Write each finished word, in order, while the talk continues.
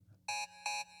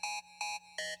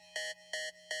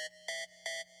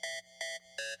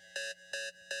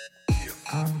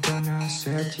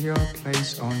set your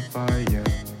place on fire.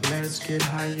 Let's get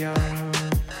higher.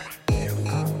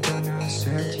 I'm gonna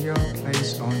set your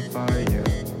place on fire.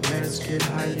 Let's get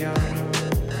higher.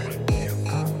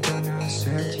 I'm gonna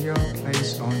set your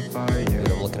place on fire.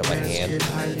 I'm looking at my hand.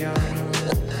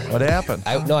 What happened?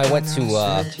 I went to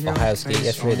Ohio State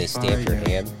yesterday. They stamped your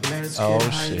hand. Oh,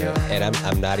 shit. And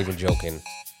I'm not even joking.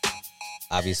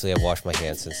 Obviously, I've washed my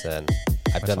hands since then.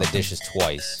 I've done the dishes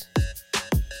twice,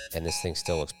 and this thing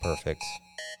still looks perfect.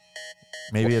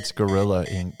 Maybe it's Gorilla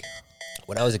Ink.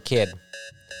 When I was a kid,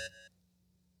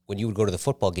 when you would go to the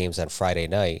football games on Friday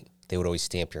night, they would always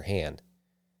stamp your hand.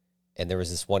 And there was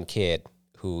this one kid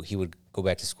who he would go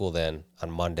back to school then on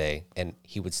Monday, and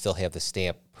he would still have the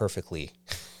stamp perfectly.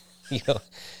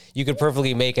 You could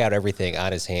perfectly make out everything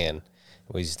on his hand.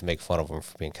 We used to make fun of him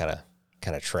for being kind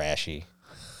of trashy.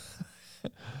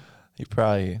 He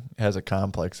probably has a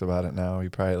complex about it now. He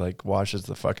probably like washes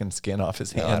the fucking skin off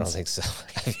his hands. No, I don't think so.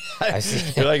 I've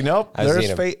seen, You're like, nope, I've there's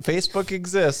Facebook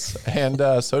exists,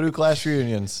 and so do class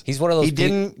reunions. He's one of those. He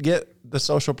didn't get the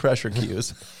social pressure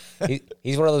cues.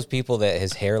 He's one of those people that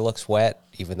his hair looks wet,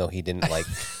 even though he didn't like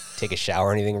take a shower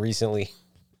or anything recently.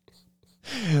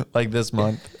 Like this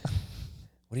month.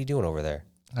 What are you doing over there?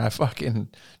 I fucking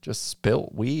just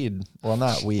spilt weed. Well,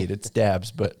 not weed, it's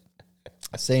dabs, but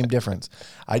same difference.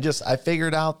 I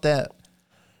figured out that,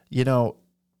 you don't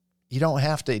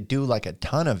have to do like a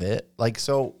ton of it. Like,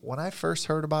 so when I first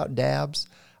heard about dabs,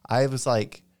 I was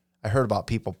like, I heard about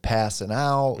people passing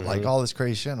out, like all this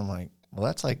crazy shit. I'm like, well,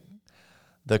 that's like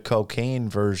the cocaine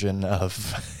version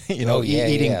of,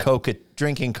 eating coca,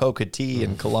 drinking coca tea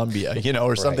in Colombia,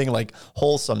 or something like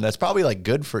wholesome. That's probably like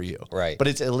good for you. Right. But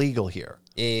it's illegal here.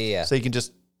 Yeah. So you can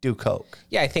just do coke.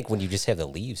 Yeah, I think when you just have the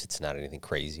leaves, it's not anything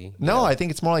crazy. No, I think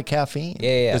it's more like caffeine.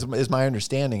 Yeah. Is my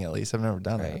understanding, at least. I've never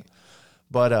done it.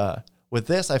 But with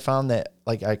this, I found that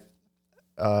like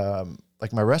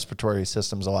my respiratory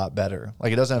system's a lot better.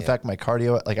 Like it doesn't affect my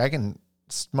cardio. Like I can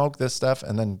smoke this stuff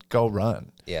and then go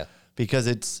run. Yeah. Because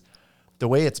it's the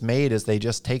way it's made is they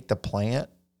just take the plant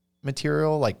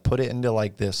material, like put it into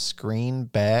like this screen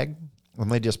bag, and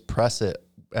they just press it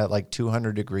at like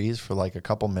 200 degrees for like a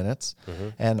couple minutes,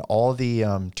 and all the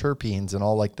terpenes and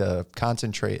all like the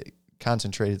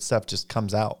concentrated stuff just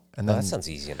comes out. And then that sounds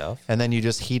easy enough. And then you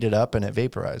just heat it up and it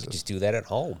vaporizes. Just do that at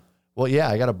home. Well, yeah,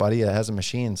 I got a buddy that has a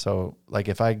machine, so like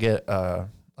if I get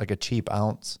like a cheap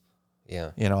ounce,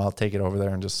 I'll take it over there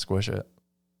and just squish it.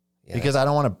 Yeah, because I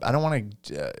don't want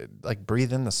to like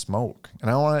breathe in the smoke, and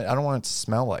I don't want it to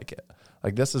smell like it.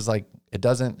 Like this is like, it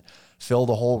doesn't fill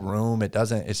the whole room. It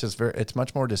doesn't. It's just it's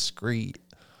much more discreet.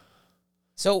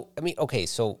 So I mean, okay,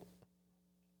 so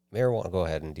marijuana. Go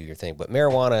ahead and do your thing, but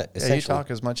marijuana. Yeah, you talk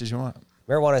as much as you want.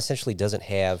 Marijuana essentially doesn't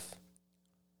have.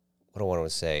 What do I want to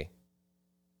say?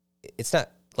 It's not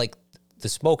like the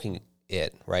smoking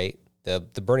it, right? The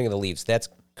burning of the leaves. That's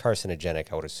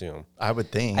carcinogenic, I would assume. I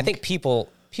would think. I think people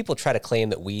try to claim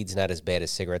that weed's not as bad as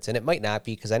cigarettes, and it might not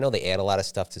be, because I know they add a lot of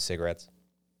stuff to cigarettes.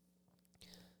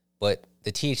 But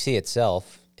the THC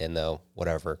itself and the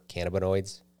whatever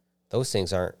cannabinoids, those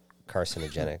things aren't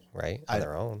carcinogenic, right? On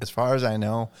their own. As far as I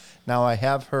know. Now, I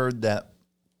have heard that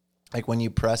like when you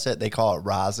press it, they call it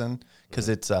rosin because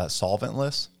it's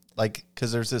solventless. Like,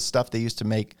 because there's this stuff they used to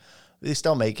make. They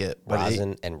still make it. But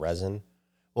rosin and resin?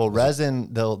 Well,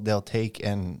 resin, they'll take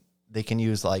and they can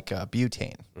use like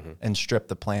butane and strip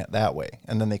the plant that way.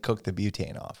 And then they cook the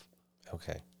butane off.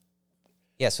 Okay.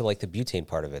 Yeah, so like the butane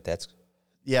part of it, that's...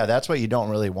 Yeah, that's what you don't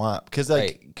really want. Because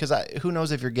who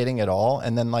knows if you're getting it all,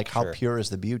 and then like how pure is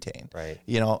the butane? Right.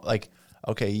 Like,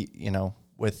 okay,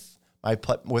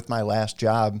 with my last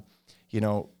job,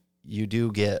 you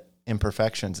do get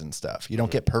imperfections and stuff. You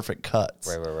don't get perfect cuts.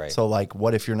 Right. So like,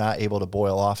 what if you're not able to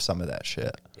boil off some of that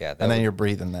shit? Yeah. And then you're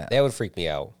breathing that. That would freak me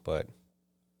out, but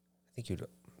I think you'd...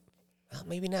 Well,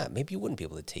 maybe not. Maybe you wouldn't be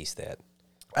able to taste that.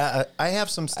 I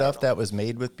have some stuff that was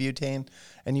made with butane,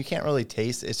 and you can't really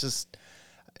taste. It's just,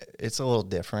 it's a little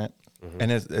different,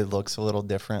 and it looks a little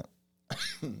different,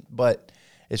 but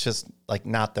it's just like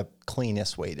not the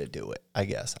cleanest way to do it, I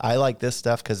guess. I like this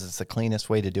stuff because it's the cleanest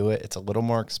way to do it. It's a little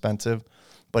more expensive,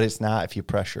 but it's not if you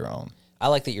press your own. I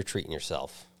like that you're treating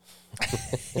yourself.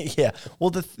 Yeah.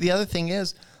 Well, the other thing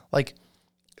is, like,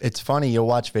 it's funny. You'll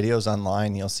watch videos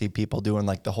online. You'll see people doing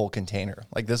like the whole container.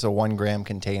 Like this is a 1 gram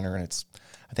container, and it's,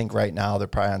 I think right now they're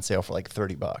probably on sale for like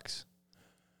 $30.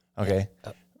 Okay.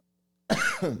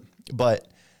 But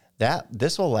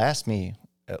this will last me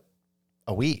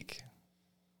a week.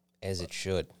 As it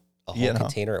should. A whole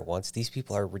container at once. These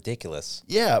people are ridiculous.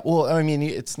 Yeah. Well, I mean,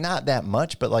 it's not that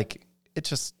much, but like, it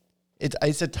just,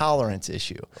 It's a tolerance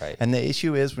issue. Right. And the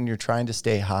issue is when you're trying to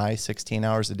stay high 16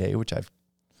 hours a day, which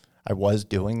I was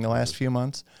doing the last few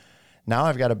months. Now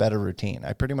I've got a better routine.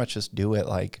 I pretty much just do it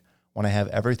like when I have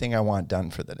everything I want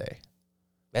done for the day.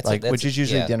 Which is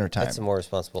usually dinner time. That's more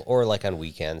responsible. Or like on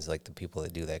weekends, like the people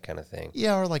that do that kind of thing.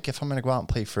 Yeah, or like if I'm going to go out and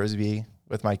play Frisbee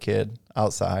with my kid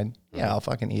outside, yeah, I'll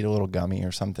fucking eat a little gummy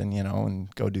or something,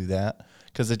 and go do that.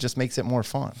 Because it just makes it more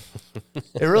fun.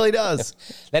 It really does.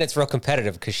 Then it's real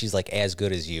competitive because she's like as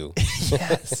good as you.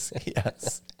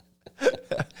 Yes.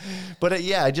 But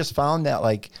I just found that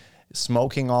like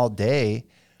smoking all day,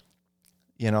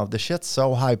 the shit's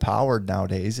so high powered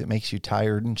nowadays. It makes you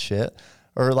tired and shit,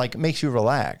 or like it makes you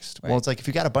relaxed. Right. Well, it's like if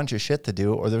you got a bunch of shit to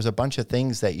do, or there's a bunch of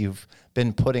things that you've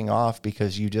been putting off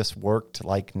because you just worked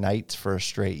like nights for a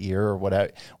straight year or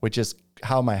whatever, which is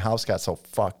how my house got so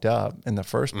fucked up in the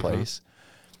first place.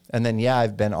 And then,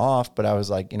 I've been off, but I was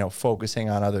like, focusing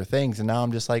on other things. And now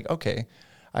I'm just like, okay,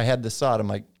 I had this thought. I'm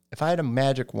like, if I had a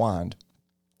magic wand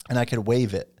and I could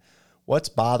wave it, what's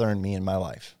bothering me in my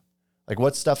life? Like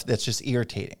what's stuff that's just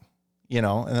irritating,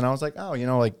 And then I was like, oh,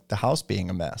 like the house being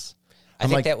a mess. I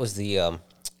think that was the,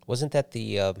 wasn't that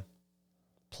the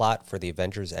plot for the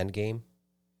Avengers Endgame?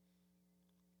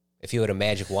 If you had a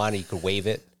magic wand and you could wave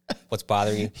it, what's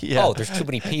bothering you? Yeah. Oh, there's too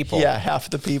many people. Yeah, half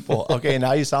the people. Okay,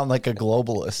 now you sound like a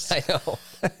globalist. I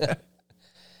know.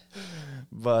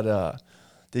 But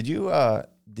did you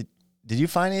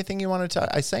find anything you wanted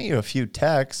to? I sent you a few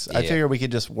texts. Yeah. I figured we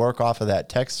could just work off of that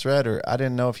text thread, or I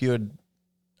didn't know if you had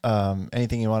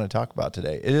anything you want to talk about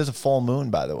today. It is a full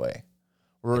moon, by the way.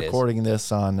 We're recording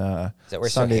this on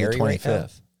Sunday the 25th.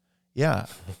 Right, yeah.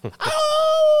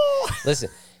 Oh! Listen,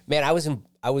 man,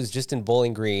 I was just in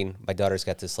Bowling Green. My daughter's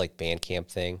got this like band camp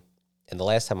thing. And the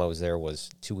last time I was there was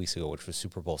 2 weeks ago, which was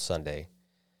Super Bowl Sunday.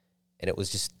 And it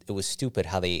was stupid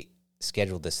how they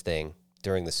scheduled this thing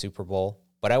during the Super Bowl.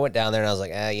 But I went down there and I was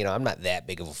like, I'm not that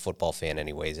big of a football fan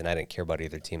anyways. And I didn't care about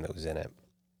either team that was in it.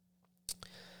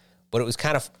 But it was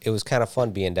kind of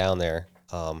fun being down there.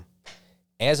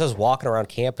 As I was walking around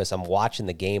campus, I'm watching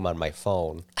the game on my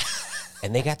phone.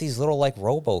 And they got these little like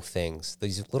robo things,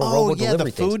 these little robo delivery things. Oh, yeah,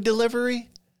 the food delivery?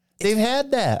 They've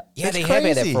had that. Yeah, That's they crazy.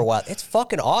 have had that for a while. It's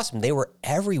fucking awesome. They were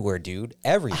everywhere, dude.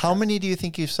 Everywhere. How many do you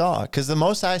think you saw? Because the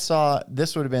most I saw,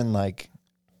 this would have been like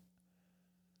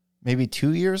maybe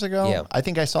 2 years ago. Yeah. I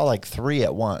think I saw like 3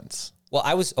 at once.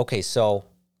 Well, so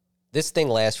this thing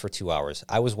lasts for 2 hours.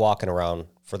 I was walking around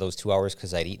for those 2 hours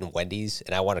because I'd eaten Wendy's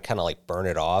and I want to kind of like burn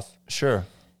it off. Sure.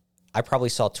 I probably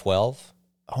saw 12.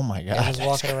 Oh my God. I was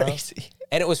walking around.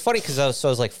 And it was funny because I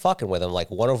was like fucking with them. Like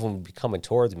one of them would be coming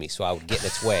towards me, so I would get in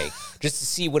its way just to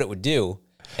see what it would do.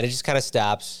 And it just kind of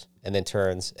stops and then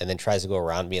turns and then tries to go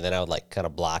around me. And then I would like kind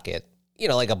of block it,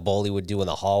 like a bully would do in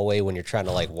the hallway when you're trying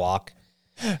to like walk.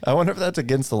 I wonder if that's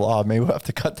against the law. Maybe we'll have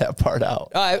to cut that part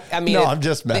out. I mean, no, I'm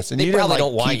just messing. They you probably didn't,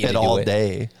 don't want keep you it to all do it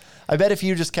day. I bet if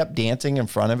you just kept dancing in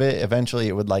front of it, eventually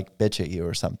it would like bitch at you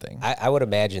or something. I would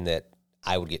imagine that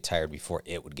I would get tired before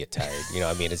it would get tired.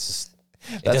 It's just,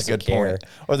 that's a good point.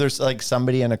 Or there's like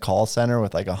somebody in a call center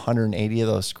with like 180 of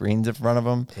those screens in front of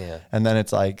them. Yeah. And then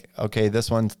it's like, okay, this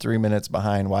one's 3 minutes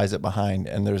behind. Why is it behind?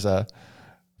 And there's a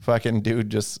fucking dude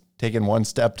just taking one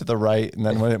step to the right. And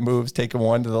then when it moves, taking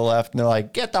one to the left. And they're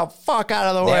like, get the fuck out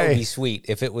of the way. That would be sweet.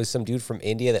 If it was some dude from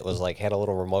India that was like, had a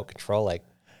little remote control, like,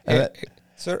 hey,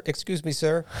 sir, excuse me,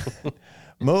 sir.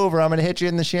 Move or I'm going to hit you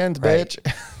in the shins, right.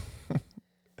 bitch.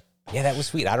 Yeah, that was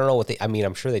sweet. I don't know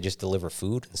I'm sure they just deliver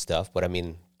food and stuff, but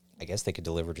I guess they could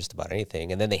deliver just about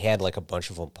anything. And then they had like a bunch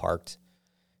of them parked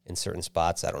in certain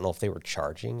spots. I don't know if they were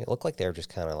charging. It looked like they were just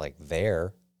kind of like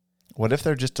there. What if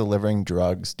they're just delivering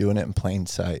drugs, doing it in plain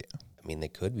sight? They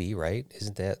could be, right?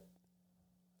 Isn't that?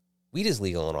 Weed is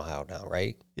legal in Ohio now,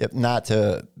 right? Yep,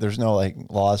 there's no like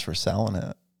laws for selling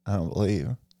it, I don't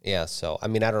believe. Yeah, so, I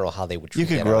don't know how they would treat You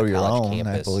could that grow on a your college own,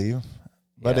 campus. I believe.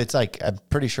 But it's like, I'm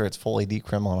pretty sure it's fully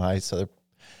decriminalized. So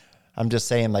I'm just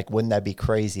saying, like, wouldn't that be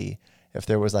crazy if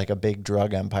there was like a big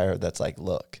drug empire that's like,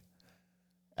 look,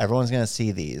 everyone's going to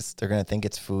see these. They're going to think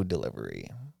it's food delivery.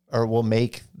 Or we'll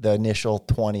make the initial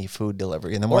 20 food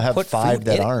delivery. And then we'll have 5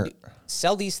 that aren't.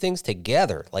 Sell these things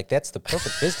together. Like, that's the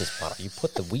perfect business model. You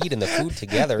put the weed and the food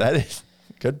together. That is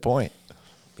a good point.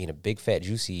 Being a big, fat,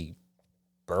 juicy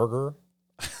burger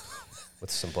with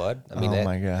some bud. Oh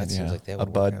my God, that seems like that a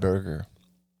would bud work out. burger.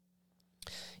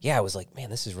 Yeah, I was like,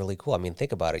 man, this is really cool.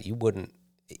 Think about it. You wouldn't,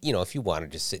 if you wanted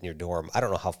to just sit in your dorm, I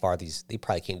don't know how far they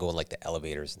probably can't go in like the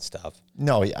elevators and stuff.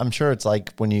 No, I'm sure it's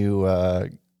like when you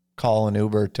call an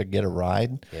Uber to get a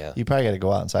ride, you probably got to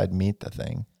go outside and meet the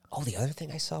thing. Oh, the other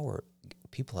thing I saw were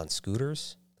people on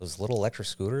scooters, Those little electric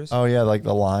scooters. Oh yeah, like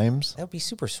the limes. That would be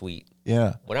super sweet.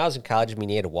 Yeah. When I was in college, I mean,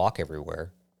 you had to walk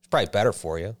everywhere. It's probably better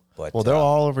for you, but Well, they're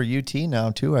all over UT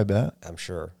now too, I bet. I'm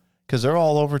sure. Because they're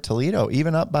all over Toledo,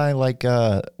 even up by like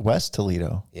West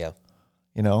Toledo. Yeah.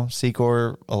 You know,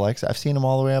 Secor, Alexa. I've seen them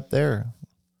all the way up there.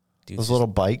 Dude, Those little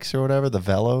bikes or whatever, the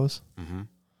Velos. Mm-hmm.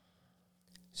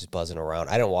 Just buzzing around.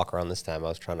 I didn't walk around this time. I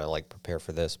was trying to like prepare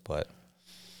for this, but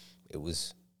it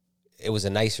was a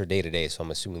nicer day today, so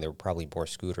I'm assuming there were probably more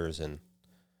scooters and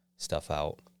stuff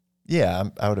out. Yeah,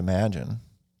 I would imagine.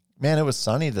 Man, it was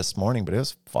sunny this morning, but it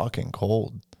was fucking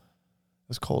cold. It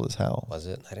was cold as hell. Was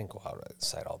it? I didn't go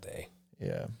outside all day.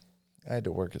 Yeah. I had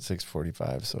to work at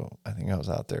 6:45, so I think I was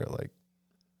out there at like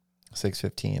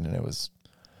 6:15, and it was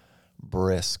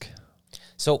brisk.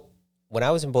 So when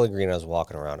I was in Bowling Green, I was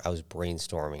walking around. I was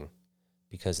brainstorming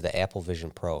because the Apple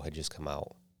Vision Pro had just come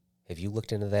out. Have you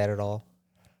looked into that at all?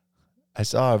 I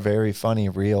saw a very funny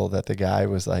reel that the guy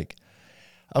was like,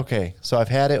 okay, so I've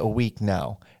had it a week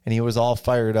now, and he was all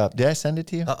fired up. Did I send it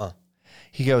to you?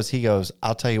 He goes,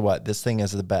 I'll tell you what, this thing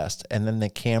is the best. And then the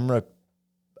camera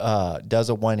does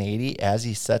a 180 as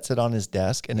he sets it on his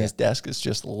desk, and his desk is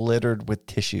just littered with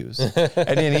tissues. And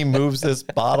then he moves this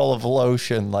bottle of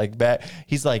lotion like back.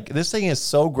 He's like, this thing is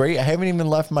so great. I haven't even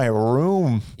left my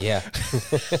room. Yeah.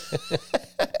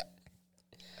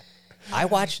 I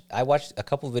watched a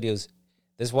couple of videos.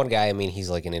 This one guy, I mean, he's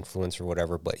like an influencer or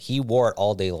whatever, but he wore it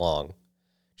all day long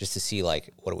just to see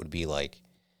like what it would be like.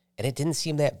 And it didn't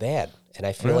seem that bad. And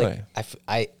I feel like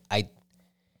I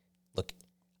look,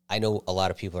 I know a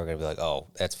lot of people are going to be like, oh,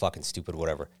 that's fucking stupid,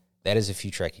 whatever. That is a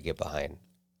future I could get behind,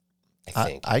 I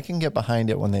think. I can get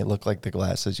behind it when they look like the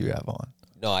glasses you have on.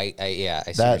 No, I see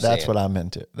that's what I'm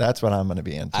into. That's what I'm going to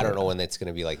be into. I don't know when that's going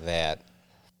to be like that.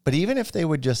 But even if they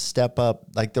would just step up,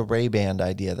 like the Ray-Ban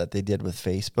idea that they did with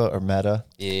Facebook or Meta.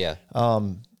 Yeah.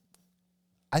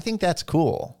 I think that's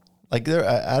cool. Like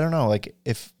I don't know, like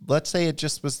if, let's say it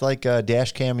just was like a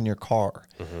dash cam in your car,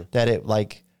 that it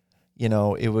like, you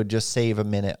know, it would just save a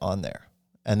minute on there.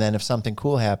 And then if something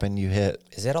cool happened, you hit.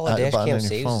 Is that all a dash cam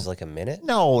saves is like a minute?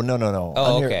 No.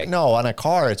 Oh, okay. No, on a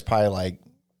car, it's probably like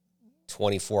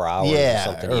 24 hours or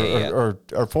something.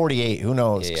 Or 48, who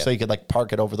knows? Yeah. So you could like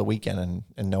park it over the weekend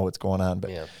and know what's going on.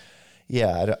 But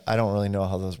I don't really know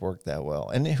how those work that well.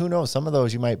 And who knows? Some of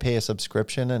those you might pay a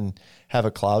subscription and have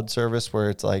a cloud service where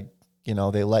it's like, you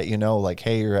know, they let you know like,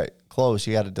 hey, you're at close.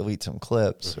 You got to delete some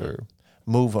clips or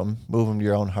move them to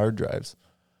your own hard drives.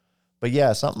 But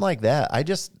yeah, something like that.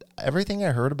 Everything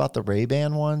I heard about the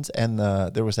Ray-Ban ones and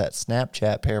there was that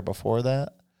Snapchat pair before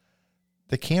that.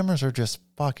 The cameras are just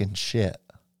fucking shit.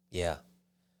 Yeah.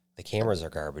 The cameras are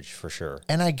garbage for sure.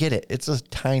 And I get it. It's a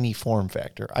tiny form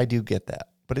factor. I do get that.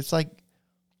 But it's like,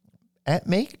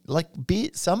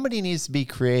 somebody needs to be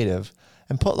creative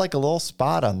and put like a little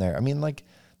spot on there. I mean, like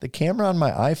the camera on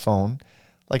my iPhone,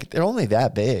 like they're only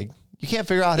that big. You can't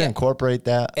figure out how to incorporate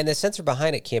that. And the sensor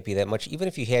behind it can't be that much. Even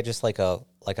if you had just like on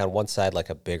one side, like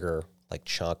a bigger like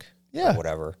chunk or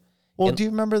whatever. Well, do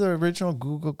you remember the original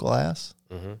Google Glass?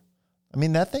 Mm-hmm. I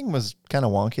mean, that thing was kind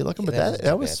of wonky looking, but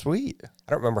that was sweet.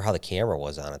 I don't remember how the camera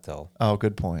was on it, though. Oh,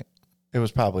 good point. It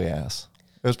was probably ass.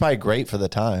 It was probably great for the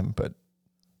time, but...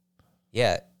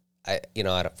 Yeah, I don't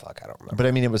remember. But,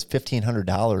 I mean, it was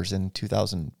 $1,500 in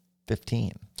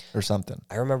 2015 or something.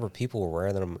 I remember people were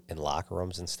wearing them in locker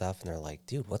rooms and stuff, and they're like,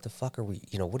 dude, what the fuck are we...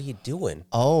 what are you doing?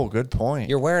 Oh, good point.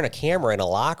 You're wearing a camera in a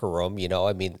locker room,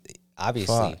 I mean,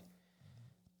 obviously... Fuck.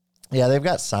 Yeah, they've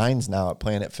got signs now at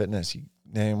Planet Fitness.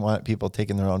 They want people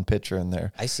taking their own picture in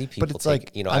there. I see people, but it's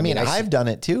I've done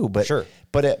it too. But sure.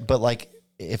 But like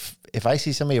if I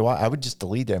see somebody, I would just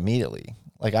delete it immediately.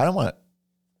 Like I don't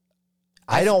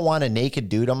want a naked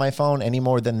dude on my phone any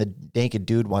more than the naked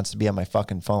dude wants to be on my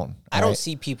fucking phone. I don't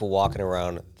see people walking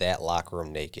around that locker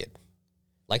room naked.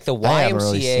 Like the YMCA I haven't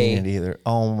really seen it either.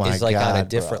 Oh my god, is like on a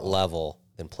different level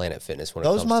than Planet Fitness when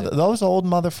those it comes to those old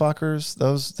motherfuckers,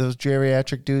 those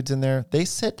geriatric dudes in there. They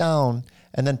sit down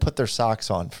and then put their socks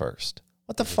on first.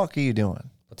 What the fuck are you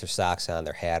doing? Put their socks on,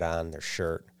 their hat on, their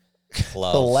shirt,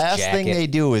 gloves, the last jacket, thing they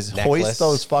do is necklace. hoist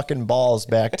those fucking balls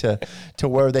back to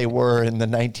where they were in the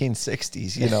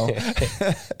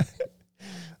 1960s,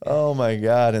 Oh my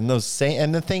god! And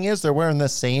the thing is, they're wearing the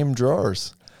same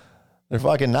drawers. They're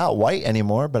fucking not white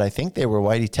anymore, but I think they were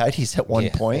whitey tighties at one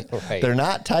point. Right. They're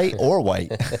not tight or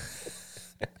white.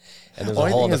 And there's a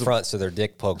hole in the front, so their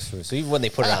dick pokes through. So even when they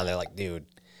put it on, they're like, dude.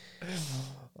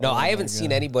 No, I haven't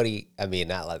seen anybody. I mean,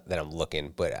 not like that I'm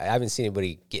looking, but I haven't seen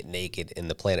anybody get naked in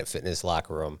the Planet Fitness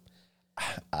locker room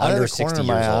under 60 years old.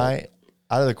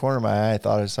 Out of the corner of my eye, I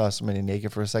thought I saw somebody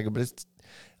naked for a second, but it's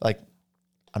like,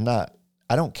 I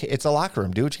I don't care. It's a locker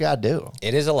room. Do what you got to do.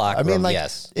 It is a locker room, like,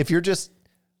 yes. if you're just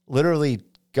literally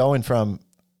going from,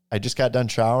 I just got done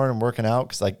showering and working out,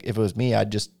 because like if it was me,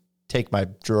 I'd just take my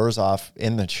drawers off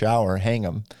in the shower, hang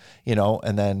them,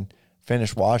 and then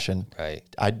finish washing. Right.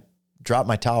 I'd drop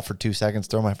my towel for 2 seconds,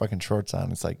 throw my fucking shorts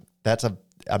on. It's like,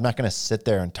 I'm not going to sit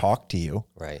there and talk to you.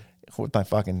 Right. With my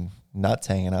fucking nuts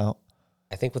hanging out.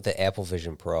 I think with the Apple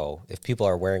Vision Pro, if people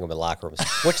are wearing them in locker rooms,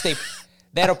 which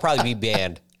that'll probably be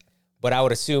banned, but I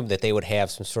would assume that they would have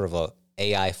some sort of a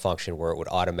AI function where it would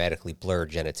automatically blur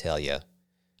genitalia.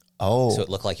 Oh. So it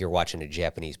looked like you're watching a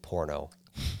Japanese porno.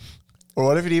 Or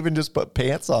what if you even just put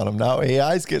pants on them? Now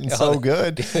AI's getting so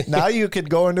good. Now you could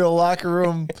go into a locker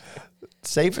room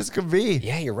safe as could be.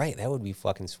 Yeah, you're right. That would be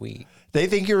fucking sweet. They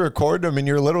think you're recording them and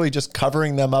you're literally just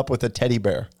covering them up with a teddy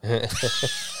bear.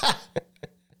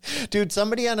 Dude,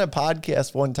 somebody on a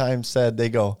podcast one time said, they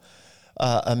go,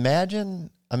 imagine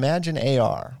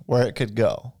AR, where it could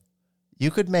go.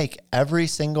 You could make every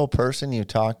single person you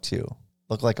talk to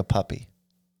look like a puppy.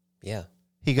 Yeah.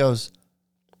 He goes,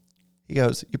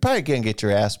 you're probably going to get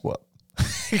your ass whooped.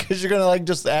 Because you're going to like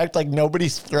just act like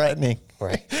nobody's threatening.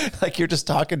 Right. Like you're just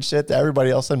talking shit to everybody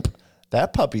else, and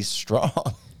that puppy's strong.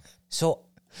 So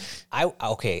I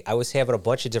was having a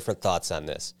bunch of different thoughts on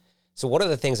this. So one of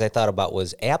the things I thought about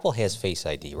was Apple has Face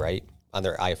ID, right, on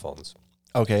their iPhones.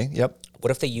 Okay, yep.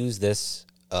 What if they use this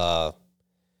Apple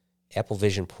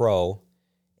Vision Pro,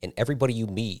 and everybody you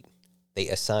meet, they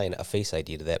assign a Face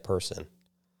ID to that person?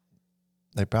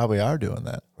 They probably are doing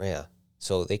that. Yeah.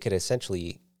 So they could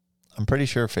essentially... I'm pretty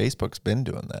sure Facebook's been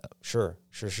doing that. Sure.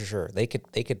 They could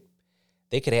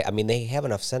I mean, they have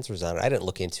enough sensors on it. I didn't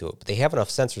look into it, but they have enough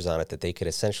sensors on it that they could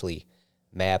essentially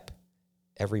map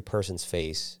every person's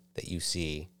face that you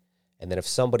see. And then if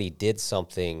somebody did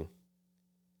something,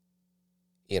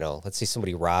 let's say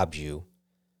somebody robbed you,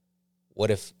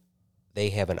 what if they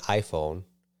have an iPhone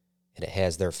and it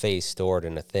has their face stored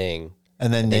in a thing?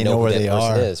 And then they know where they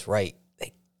are. Is, right.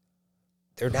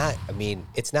 They're not, I mean,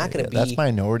 it's not going to be... That's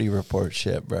Minority Report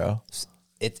shit, bro.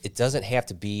 It doesn't have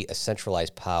to be a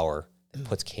centralized power that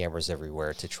puts cameras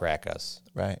everywhere to track us.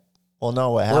 Right. Well,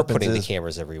 no, what We're happens putting is... the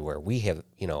cameras everywhere. We have,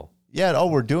 Yeah, no,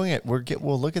 we're doing it.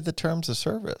 We'll look at the terms of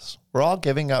service. We're all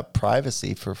giving up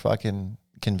privacy for fucking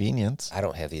convenience. I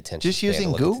don't have the attention just span using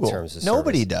to look at Google. the terms of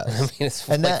Nobody service. does. I mean, it's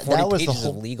And like 40 that was the pages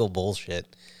whole of legal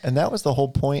bullshit. And that was the whole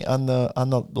point on the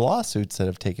lawsuits that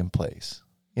have taken place.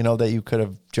 That you could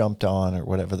have jumped on or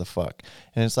whatever the fuck.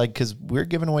 And it's like, because we're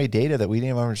giving away data that we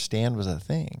didn't even understand was a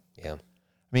thing. Yeah. I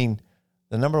mean,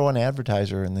 the number one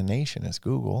advertiser in the nation is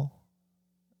Google.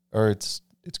 Or it's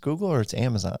Google or it's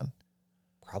Amazon.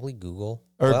 Probably Google.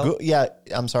 Or yeah,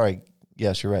 I'm sorry.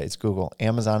 Yes, you're right. It's Google.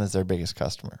 Amazon is their biggest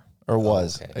customer. Or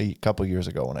was a couple years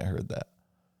ago when I heard that.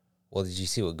 Well, did you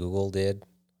see what Google did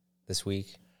this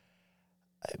week?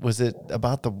 Was it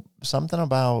about something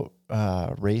about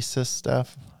racist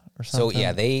stuff or something? So,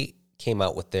 yeah, they came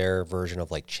out with their version of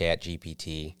like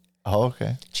ChatGPT. Oh,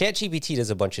 okay. ChatGPT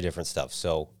does a bunch of different stuff.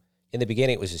 So in the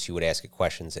beginning, it was just you would ask it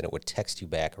questions and it would text you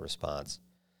back a response.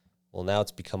 Well, now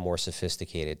it's become more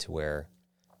sophisticated to where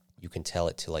you can tell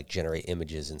it to like generate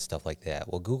images and stuff like that.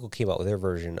 Well, Google came out with their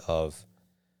version of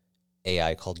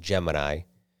AI called Gemini.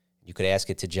 You could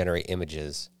ask it to generate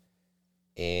images.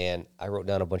 And I wrote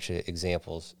down a bunch of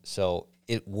examples. So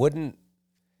it wouldn't...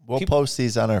 We'll post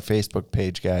these on our Facebook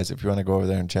page, guys, if you want to go over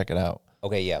there and check it out.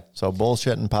 Okay, yeah. So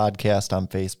Bullshitting Podcast on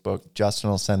Facebook.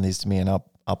 Justin will send these to me, and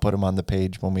I'll put them on the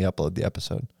page when we upload the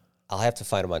episode. I'll have to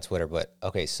find them on Twitter. But,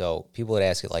 okay, so people would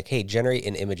ask it like, hey, generate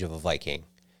an image of a Viking.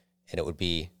 And it would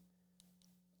be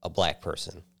a black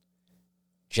person.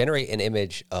 Generate an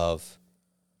image of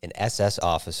an SS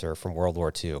officer from World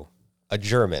War II. A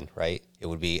German, right? It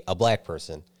would be a black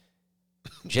person.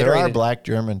 There are black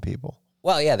German people.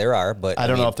 Well, yeah, there are, but I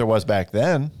don't know if there was back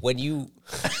then. When you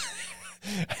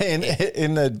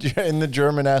in the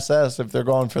German SS, if they're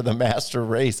going for the master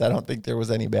race, I don't think there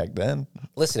was any back then.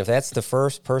 Listen, if that's the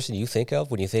first person you think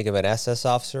of when you think of an SS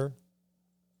officer,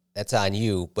 that's on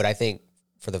you. But I think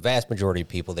for the vast majority of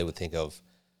people, they would think of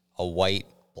a white,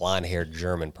 blonde-haired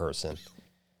German person.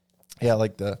 Yeah,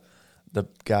 like the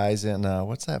guys in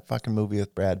what's that fucking movie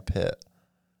with Brad Pitt?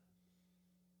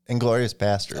 Inglourious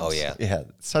Bastards. Oh, yeah. Yeah,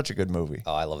 such a good movie.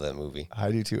 Oh, I love that movie.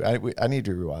 I do too. I need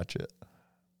to rewatch it.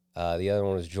 The other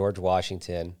one was George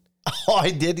Washington. Oh,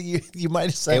 I did. You might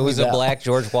have said it was a black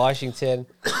George Washington.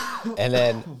 And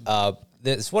then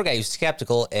this one guy who's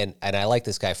skeptical, and I like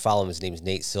this guy. Follow him. His name's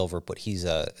Nate Silver, but he's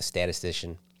a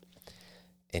statistician.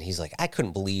 And he's like, I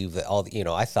couldn't believe that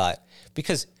I thought,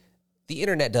 because the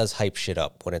internet does hype shit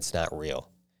up when it's not real.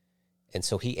 And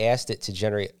so he asked it to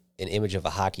generate an image of a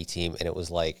hockey team, and it was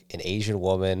like an Asian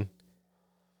woman,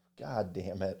 God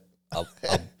damn it.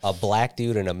 a black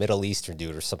dude and a Middle Eastern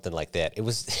dude or something like that. It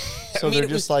was So they're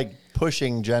just like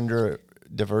pushing gender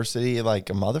diversity like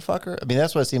a motherfucker. I mean,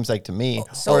 that's what it seems like to me.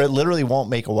 So- or it literally won't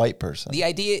make a white person. The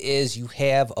idea is you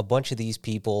have a bunch of these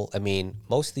people. I mean,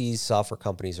 most of these software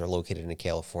companies are located in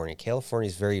California. California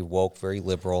is very woke, very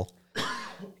liberal.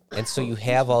 And so you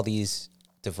have all these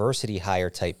diversity hire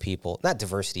type people. Not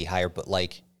diversity hire, but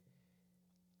like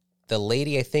the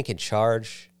lady I think in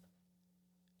charge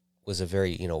was a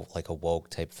very, like a woke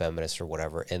type feminist or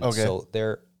whatever. And so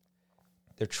they're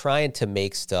trying to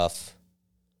make stuff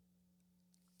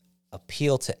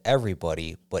appeal to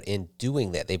everybody, but in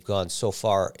doing that, they've gone so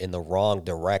far in the wrong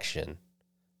direction,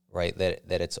 right? That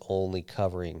it's only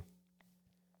covering.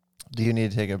 Do you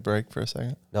need to take a break for a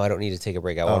second? No, I don't need to take a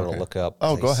break. I want to look up.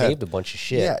 Oh, go ahead. I saved a bunch of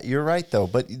shit. Yeah, you're right though.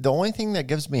 But the only thing that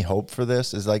gives me hope for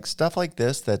this is like stuff like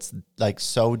this that's like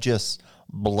so just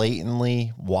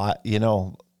blatantly,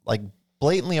 like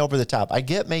blatantly over the top. I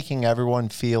get making everyone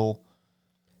feel.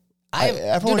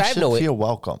 Everyone should feel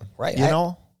welcome, right?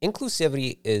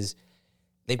 Inclusivity is,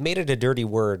 they've made it a dirty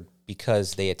word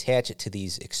because they attach it to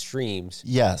these extremes.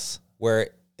 Yes.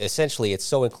 Where essentially it's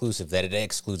so inclusive that it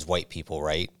excludes white people,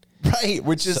 right? Right.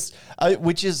 Which is,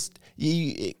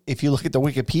 if you look at the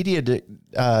Wikipedia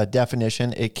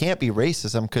definition, it can't be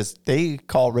racism because they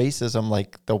call racism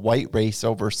like the white race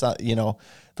over, the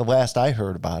last I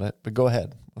heard about it. But go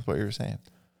ahead with what you were saying.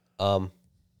 Well,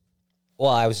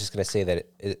 I was just going to say that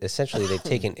essentially they've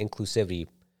taken inclusivity,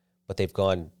 but they've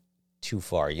gone too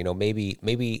far. Maybe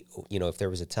if there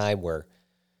was a time where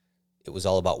it was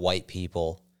all about white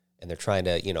people and they're trying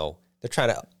to,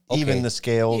 even the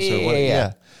scales or what.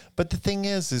 Yeah. But the thing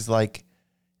is like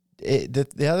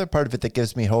the other part of it that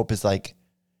gives me hope is like,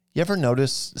 you ever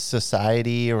notice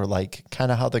society or like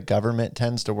kind of how the government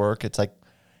tends to work? It's like,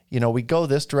 we go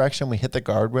this direction, we hit the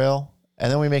guardrail, and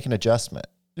then we make an adjustment.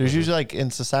 There's usually like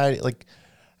in society, like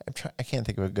I can't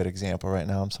think of a good example right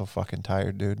now. I'm so fucking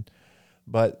tired, dude.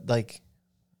 But like,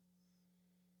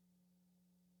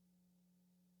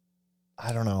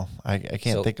 I don't know. I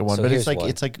can't think of one. But it's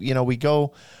like we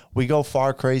go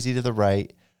far crazy to the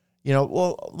right.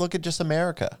 Well, look at just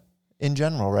America in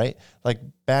general, right? Like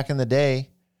back in the day,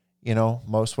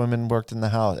 most women worked in the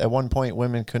house. At one point,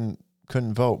 women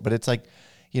couldn't vote. But it's like,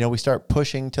 we start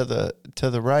pushing to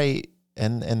the right,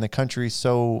 and the country's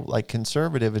so like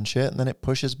conservative and shit, and then it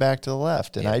pushes back to the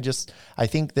left. And I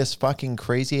think this fucking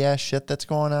crazy ass shit that's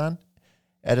going on,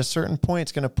 at a certain point,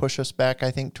 it's going to push us back,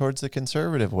 I think, towards the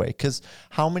conservative way. Because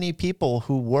how many people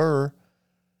who were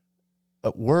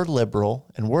liberal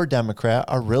and were Democrat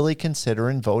are really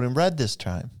considering voting red this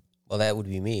time? Well, that would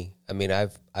be me. I mean,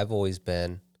 I've always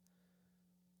been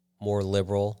more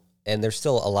liberal, and there's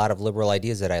still a lot of liberal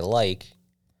ideas that I like.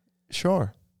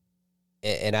 Sure.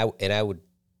 And I would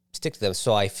stick to them.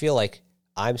 So I feel like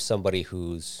I'm somebody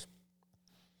who's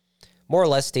more or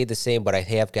less stayed the same, but I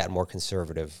have gotten more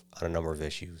conservative on a number of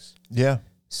issues. Yeah.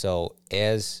 So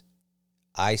as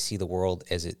I see the world,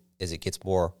 as it gets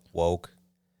more woke,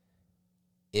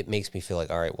 it makes me feel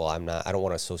like, all right, well, I don't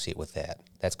want to associate with that.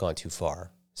 That's gone too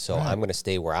far. So I'm going to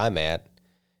stay where I'm at.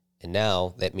 And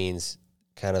now that means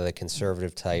kind of the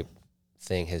conservative type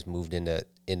thing has moved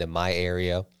into my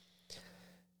area.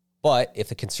 But if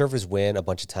the conservatives win a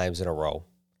bunch of times in a row,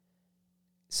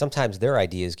 sometimes their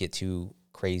ideas get too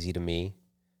crazy to me.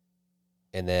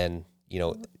 And then,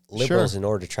 liberals, in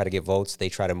order to try to get votes, they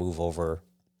try to move over,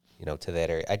 to that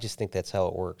area. I just think that's how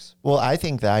it works. Well, I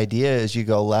think the idea is you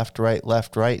go left,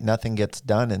 right, nothing gets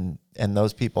done, and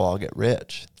those people all get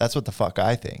rich. That's what the fuck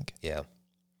I think. Yeah.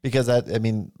 Because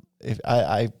if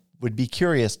I would be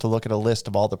curious to look at a list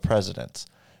of all the presidents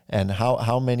and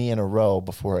how many in a row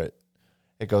before it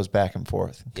goes back and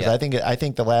forth. Because I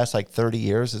think the last like 30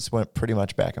 years, it's went pretty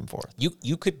much back and forth.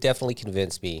 You could definitely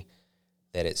convince me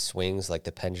that it swings like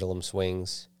the pendulum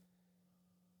swings,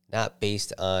 not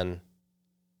based on,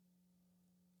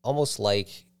 almost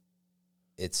like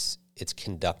it's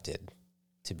conducted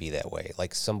to be that way.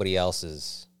 Like somebody else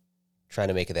is trying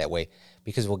to make it that way,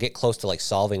 because we'll get close to like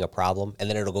solving a problem and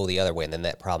then it'll go the other way and then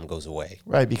that problem goes away.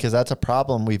 Right. Because that's a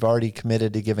problem we've already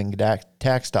committed to giving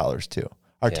tax dollars to.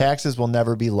 Our taxes will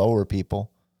never be lower,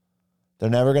 people. They're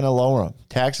never going to lower them.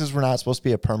 Taxes were not supposed to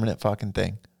be a permanent fucking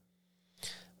thing.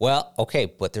 Well, okay,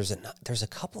 but there's a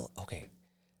couple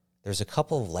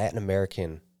of Latin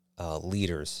American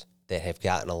leaders that have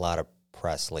gotten a lot of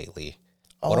press lately.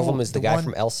 One of them is the guy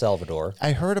from El Salvador.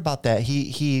 I heard about that.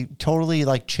 He totally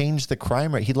like changed the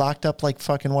crime rate. He locked up like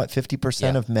fucking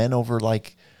 50% of men over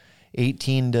like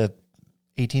 18 to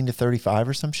 35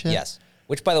 or some shit. Yes.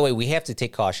 Which, by the way, we have to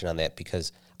take caution on that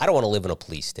because I don't want to live in a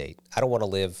police state. I don't want to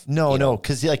live. No,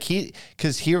 because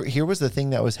here was the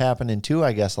thing that was happening too.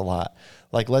 I guess a lot.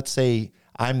 Like, let's say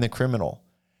I'm the criminal,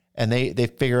 and they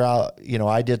figure out,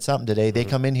 I did something today. They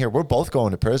come in here. We're both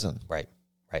going to prison. Right.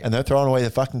 And they're throwing away the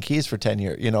fucking keys for 10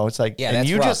 years. It's like, yeah, and that's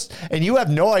you rough. and you have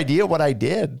no idea what I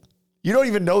did. You don't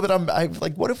even know that I'm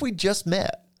like, what if we just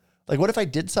met? Like, what if I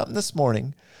did something this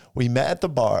morning? We met at the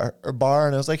bar,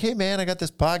 and I was like, hey, man, I got this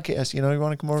podcast. You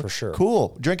want to come over? For sure.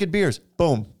 Cool. Drinking beers.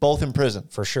 Boom. Both in prison.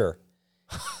 For sure.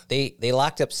 They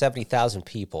locked up 70,000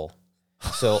 people.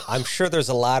 So I'm sure there's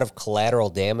a lot of collateral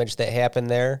damage that happened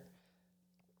there.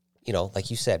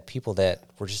 Like you said, people that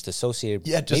were just associated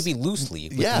maybe loosely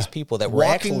with these people that were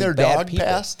walking actually their bad dog people.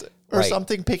 past or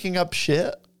something, picking up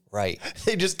shit. Right.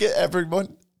 They just get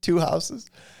everyone 2 houses.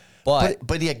 But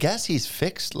I guess he's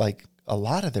fixed, like, a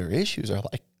lot of their issues are,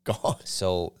 like, gone.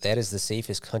 So that is the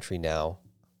safest country now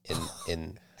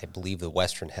in I believe the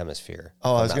Western Hemisphere.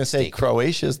 Oh, I was going to say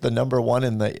Croatia's the number 1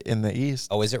 in the East.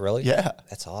 Oh, is it really? Yeah.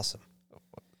 That's awesome.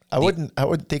 I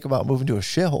wouldn't think about moving to a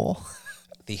shithole.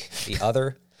 The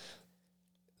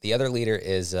other leader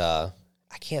is I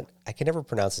can never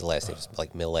pronounce his last name. It's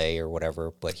like Milei or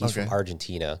whatever, but he's from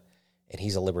Argentina and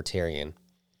he's a libertarian.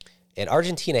 And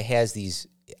Argentina has these,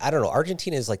 I don't know,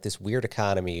 Argentina is like this weird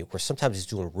economy where sometimes it's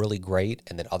doing really great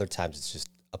and then other times it's just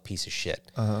a piece of shit.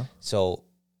 So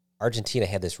Argentina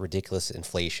had this ridiculous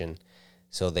inflation.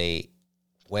 So they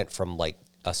went from like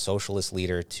a socialist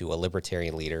leader to a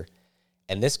libertarian leader.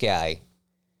 And this guy,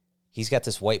 he's got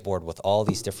this whiteboard with all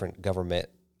these different government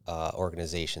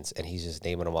organizations, and he's just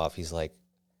naming them off. He's like,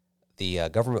 the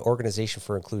Government Organization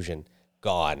for Inclusion,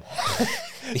 gone.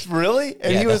 Really?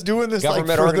 And he was doing this Government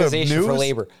like for Organization the news? for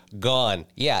Labor, gone.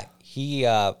 Yeah, he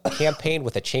campaigned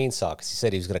with a chainsaw because he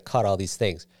said he was going to cut all these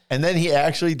things. And then he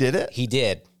actually did it? He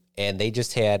did, and they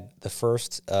just had the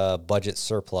first budget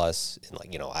surplus in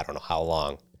I don't know how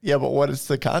long. Yeah, but what is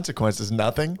the consequences?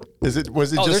 Nothing? Was it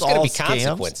there's just gonna all be scams?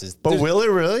 consequences. But will it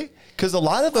really? Because a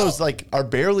lot of those are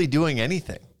barely doing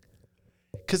anything.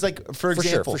 Because for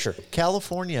example, for sure.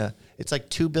 California, it's like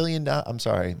 $2 billion. I'm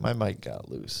sorry, my mic got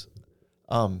loose.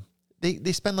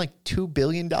 They spend like $2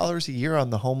 billion a year on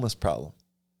the homeless problem.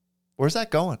 Where's that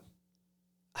going?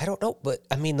 I don't know, but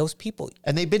I mean those people,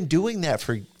 and they've been doing that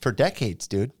for decades,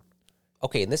 dude.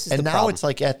 Okay, and this is and the now problem. It's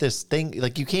like at this thing,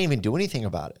 like you can't even do anything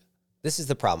about it. This is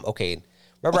the problem. Okay,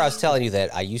 remember I was telling you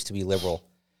that I used to be liberal.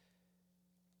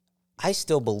 I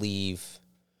still believe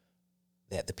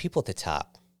that the people at the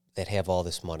top that have all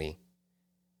this money,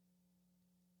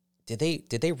 did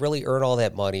they really earn all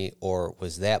that money, or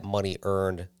was that money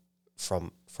earned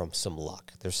from some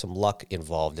luck? There's some luck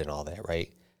involved in all that,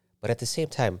 right? But at the same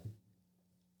time,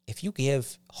 if you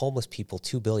give homeless people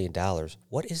 $2 billion,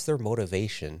 what is their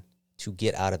motivation to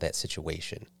get out of that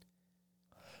situation?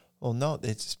 Well, no,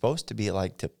 it's supposed to be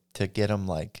like to get them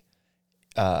like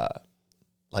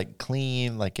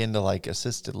clean, like into like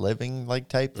assisted living, like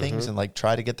type things, and like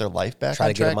try to get their life back. Try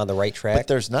to get them on the right track. But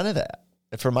there's none of that.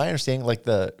 From my understanding, like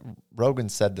Rogan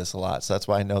said this a lot, so that's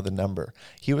why I know the number.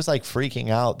 He was like freaking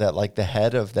out that like the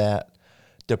head of that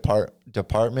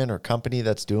department or company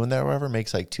that's doing that or whatever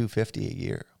makes like $250 a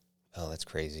year. Oh, that's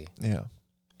crazy. Yeah.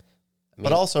 I mean,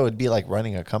 But also it'd be like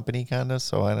running a company kind of,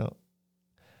 so I don't,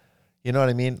 you know what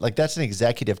I mean? Like that's an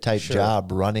executive type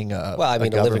job, running a well, I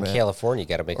mean, to live in government California, you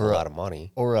got to make a lot of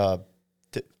money. or a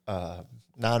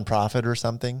nonprofit or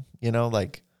something,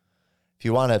 like if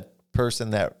you want a person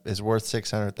that is worth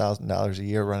 $600,000 a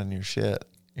year running your shit,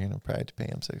 you're going to probably have to pay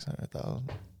him $600,000.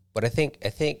 But I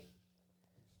think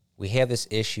we have this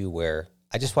issue where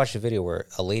I just watched a video where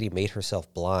a lady made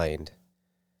herself blind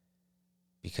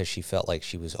because she felt like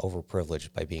she was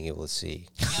overprivileged by being able to see.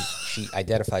 She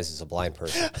identifies as a blind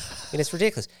person. I mean, it's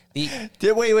ridiculous.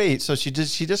 Wait. So she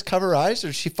just cover her eyes, or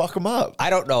did she fuck them up?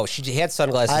 I don't know. She had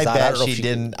sunglasses on. I don't know bet if she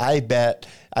didn't. I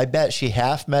bet she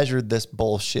half measured this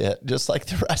bullshit, just like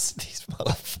the rest of these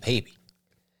motherfuckers. Maybe.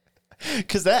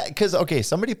 Because okay,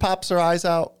 somebody pops their eyes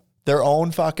out, their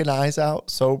own fucking eyes out,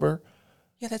 sober.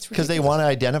 Yeah, that's ridiculous. Because they want to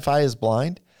identify as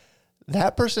blind.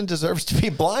 That person deserves to be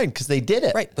blind because they did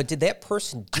it. Right, but did that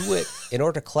person do it in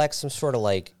order to collect some sort of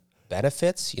like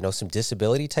benefits, some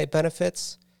disability type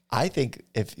benefits? I think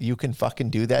if you can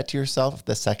fucking do that to yourself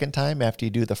the second time after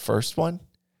you do the first one,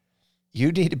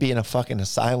 you need to be in a fucking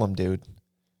asylum, dude.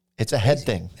 It's a head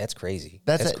thing. That's crazy.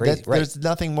 That's crazy. Right. There's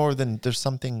nothing more than there's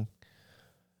something.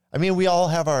 I mean, we all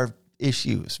have our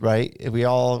issues, right? We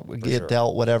all get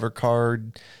dealt whatever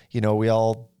card. We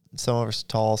all, some of us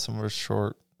tall, some of us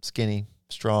short, skinny,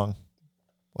 strong,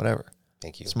 whatever.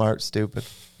 Thank you. Smart, stupid.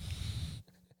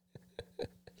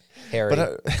 Hairy,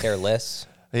 hairless.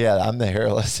 Yeah, I'm the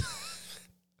hairless.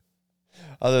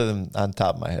 Other than on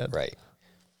top of my head. Right.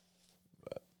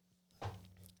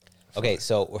 Okay,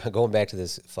 so we're going back to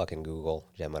this fucking Google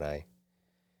Gemini.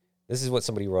 This is what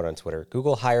somebody wrote on Twitter.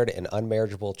 Google hired an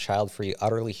unmarriageable, child-free,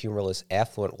 utterly humorless,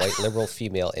 affluent, white liberal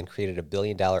female and created a $1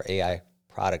 billion AI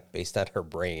product based on her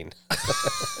brain.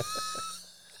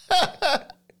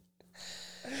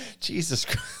 Jesus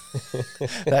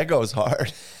Christ. That goes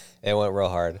hard. It went real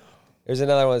hard. There's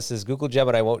another one that says, Google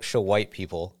Gemini won't show white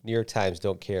people. New York Times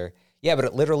don't care. Yeah, but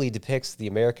it literally depicts the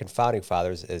American founding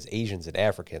fathers as Asians and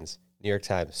Africans. New York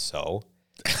Times, so?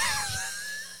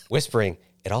 Whispering,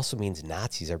 it also means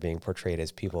Nazis are being portrayed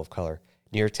as people of color.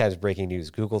 New York Times breaking news.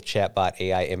 Google chatbot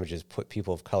AI images put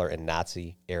people of color in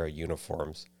Nazi-era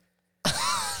uniforms.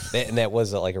 And that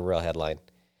was like a real headline.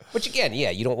 Which, again, yeah,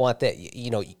 you don't want that.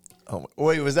 You know. Oh,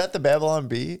 wait, was that the Babylon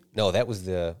Bee? No, that was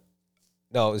it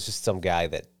was just some guy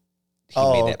that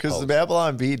made that because post. the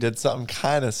Babylon Bee did something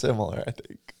kind of similar, I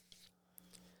think.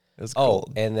 It's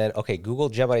cold. And then, Google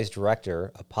Gemini's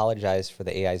director apologized for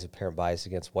the AI's apparent bias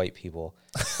against white people.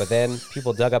 But then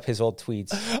people dug up his old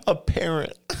tweets.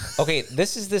 Apparent. Okay,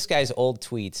 this is this guy's old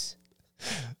tweets.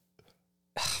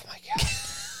 Oh, my God.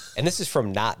 And this is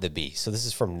from not the Bee. So this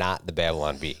is from not the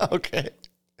Babylon Bee. Okay.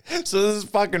 So this is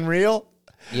fucking real?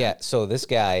 Yeah, so this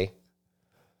guy,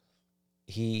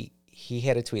 he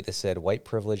had a tweet that said, white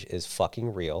privilege is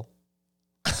fucking real.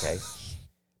 Okay.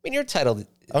 I mean, you're entitled to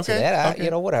that. Okay.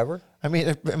 Whatever. I mean,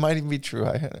 it might even be true.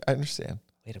 I understand.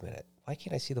 Wait a minute. Why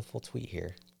can't I see the full tweet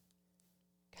here?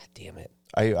 God damn it.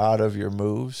 Are you out of your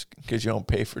moves because you don't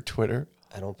pay for Twitter?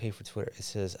 I don't pay for Twitter. It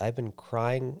says, I've been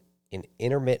crying in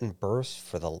intermittent bursts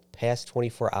for the past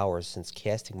 24 hours since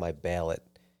casting my ballot.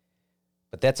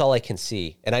 But that's all I can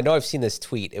see. And I know I've seen this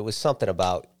tweet. It was something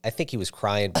about, I think he was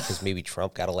crying because maybe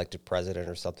Trump got elected president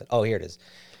or something. Oh, here it is.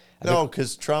 No,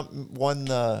 because Trump won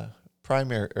the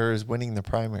primary, or is winning the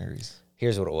primaries.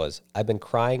 Here's what it was. I've been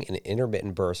crying in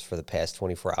intermittent bursts for the past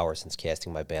 24 hours since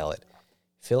casting my ballot.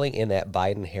 Filling in that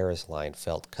Biden-Harris line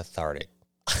felt cathartic.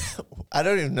 I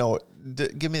don't even know.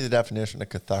 Give me the definition of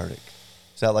cathartic.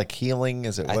 Is that like healing?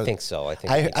 Is it? I think so. I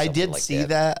think I did like see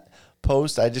that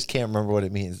post. I just can't remember what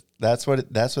it means. That's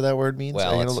what that word means.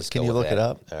 Well, Can you look it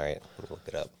up? All right, let me look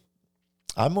it up.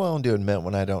 I'm willing to admit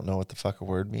when I don't know what the fuck a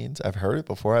word means. I've heard it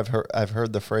before. I've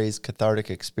heard the phrase cathartic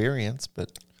experience,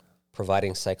 but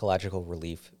providing psychological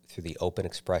relief through the open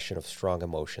expression of strong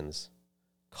emotions,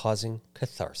 causing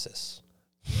catharsis.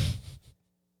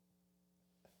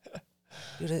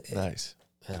 Dude, nice.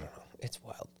 I don't know. It's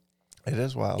wild. It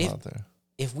is wild out there.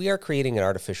 If we are creating an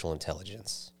artificial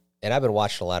intelligence, and I've been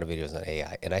watching a lot of videos on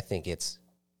AI, and I think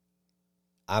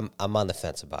I'm on the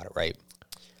fence about it, right?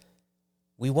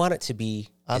 We want it to be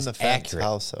as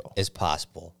accurate as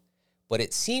possible. But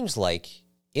it seems like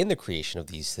in the creation of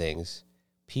these things,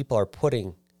 people are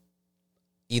putting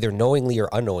either knowingly or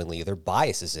unknowingly their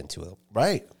biases into them.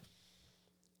 Right.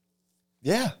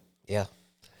 Yeah. Yeah.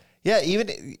 Yeah,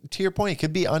 even to your point, it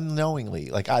could be unknowingly.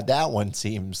 Like that one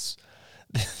seems,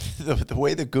 the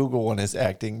way the Google one is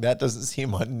acting, that doesn't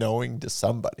seem unknowing to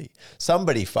somebody.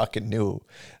 Somebody fucking knew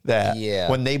that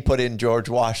when they put in George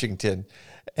Washington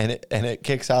and it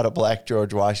kicks out a black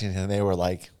George Washington, they were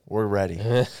like, we're ready.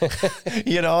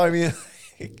 You know, I mean,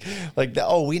 like,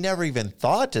 we never even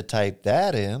thought to type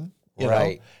that in. You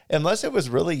know? Unless it was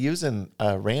really using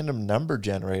a random number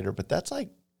generator, but that's like,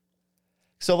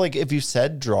 so like if you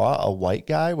said draw a white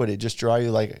guy, would it just draw you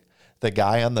like the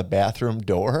guy on the bathroom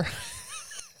door?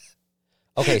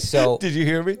 Okay, so did you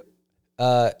hear me?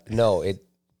 No, I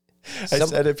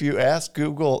said if you ask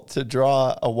Google to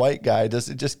draw a white guy, does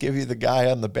it just give you the guy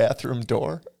on the bathroom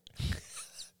door?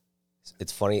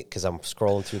 It's funny because I'm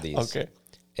scrolling through these. Okay.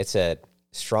 It said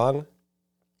strong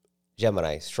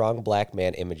Gemini, strong black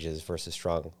man images versus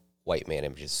strong white man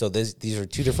images. So these are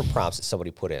two different prompts that somebody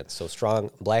put in. So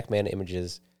strong black man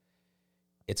images,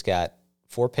 it's got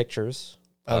 4 pictures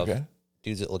of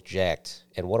dudes that look jacked,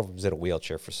 and one of them's in a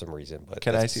wheelchair for some reason. But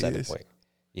can I see this? Point.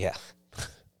 Yeah.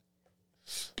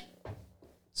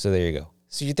 So there you go.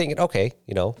 So you're thinking, okay,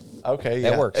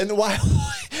 that works. And why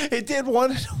it did one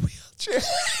in a wheelchair?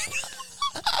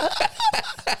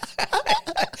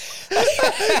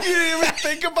 You didn't even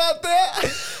think about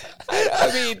that?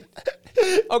 I mean,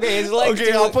 okay, his legs.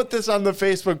 Okay, I'll put this on the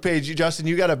Facebook page. Justin,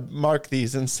 you got to mark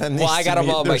these and send these. Well, I got them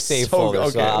on my save folder,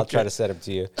 so I'll try to send them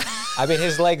to you. I mean,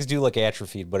 his legs do look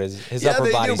atrophied, but his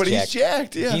upper body's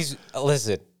jacked. He's jacked. Yeah,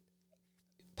 listen.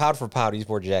 Pound for pound, he's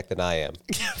more jacked than I am.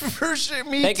 For sure,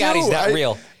 me Thank too. God he's not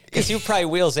real. Because he would probably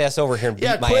wheel his ass over here and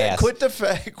beat my ass.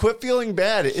 Quit feeling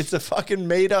bad. It's a fucking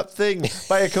made up thing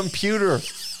by a computer.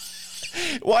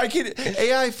 Why can't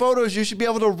AI photos? You should be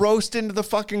able to roast into the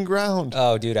fucking ground.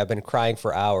 Oh, dude, I've been crying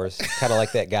for hours. Kind of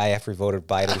like that guy after he voted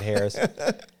Biden and Harris.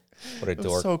 What a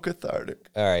dork. So cathartic.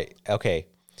 All right. Okay.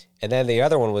 And then the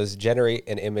other one was generate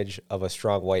an image of a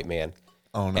strong white man.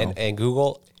 Oh, no. And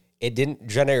Google, it didn't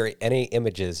generate any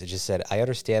images. It just said, I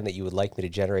understand that you would like me to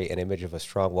generate an image of a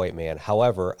strong white man.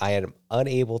 However, I am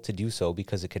unable to do so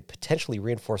because it could potentially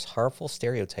reinforce harmful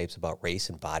stereotypes about race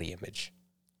and body image.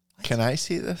 Can I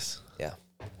see this? Yeah.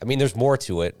 I mean, there's more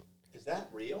to it. Is that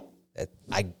real?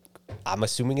 I'm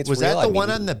assuming it's Was real. that the one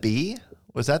on the bee?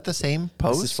 Was that the same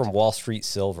post? This is from Wall Street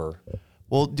Silver.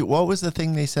 Well, what was the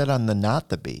thing they said on the not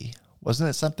the bee? Wasn't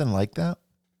it something like that?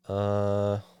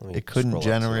 It couldn't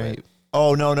generate.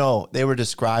 Oh, no. They were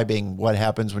describing what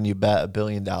happens when you bet $1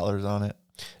 billion on it.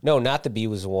 No, not the bee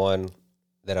was the one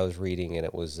that I was reading, and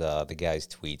it was the guy's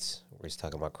tweets where he's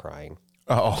talking about crying.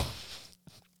 Oh.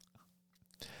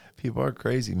 People are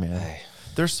crazy, man.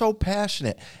 They're so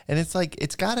passionate. And it's like,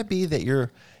 it's got to be that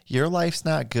your life's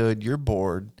not good. You're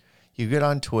bored. You get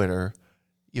on Twitter.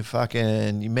 You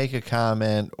make a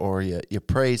comment or you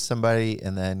praise somebody.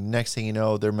 And then next thing you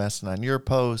know, they're messing on your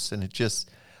posts. And it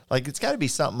just, like, it's got to be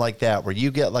something like that where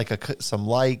you get like some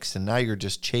likes and now you're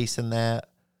just chasing that.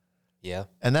 Yeah.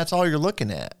 And that's all you're looking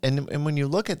at. And when you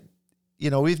look at,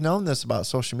 we've known this about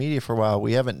social media for a while.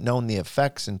 We haven't known the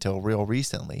effects until real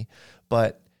recently.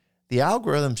 But the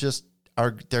algorithms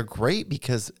they're great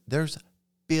because there's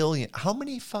how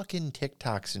many fucking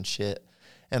TikToks and shit.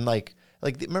 And like,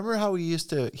 remember how we used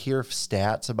to hear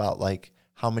stats about like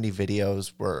how many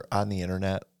videos were on the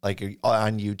internet, like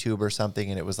on YouTube or something.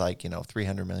 And it was like,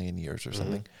 300 million years or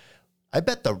something. I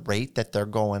bet the rate that they're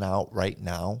going out right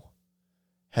now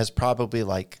has probably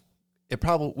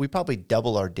we probably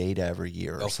double our data every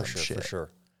year or some shit. For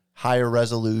sure. Higher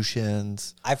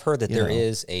resolutions. I've heard that there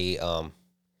is a,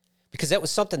 because that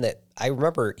was something that I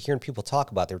remember hearing people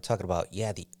talk about. They were talking about,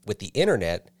 with the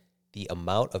internet, the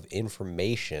amount of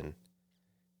information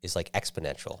is like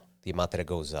exponential, the amount that it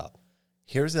goes up.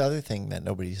 Here's the other thing that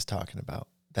nobody's talking about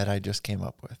that I just came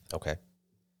up with. Okay.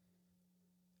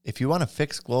 If you want to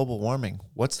fix global warming,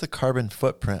 what's the carbon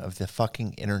footprint of the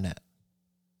fucking internet?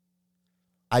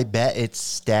 I bet it's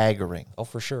staggering. Oh,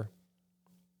 for sure.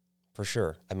 For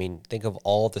sure. I mean, think of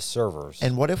all the servers.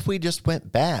 And what if we just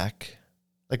went back?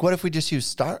 Like, what if we just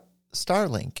used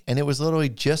Starlink and it was literally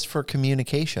just for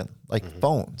communication, like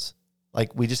phones?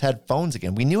 Like, we just had phones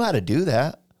again. We knew how to do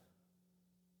that.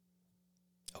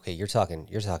 Okay, you're talking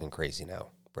crazy now,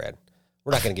 Brad.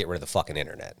 We're not going to get rid of the fucking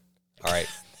internet. All right.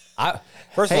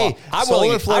 First of all, I'm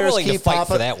willing to fight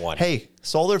for that one. Hey,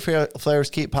 solar flares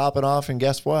keep popping off, and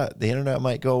guess what? The internet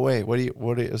might go away.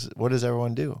 What does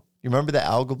everyone do? You remember the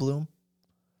algal bloom?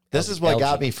 This is what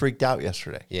got me freaked out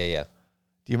yesterday. Yeah.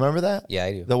 Do you remember that? Yeah,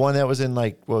 I do. The one that was in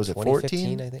like, what was it,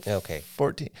 14? I think. Okay.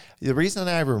 14. The reason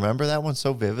I remember that one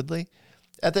so vividly,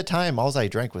 at the time, all I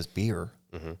drank was beer.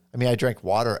 I mean, I drank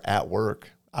water at work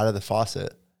out of the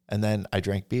faucet, and then I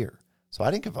drank beer. So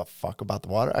I didn't give a fuck about the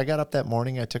water. I got up that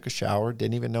morning, I took a shower,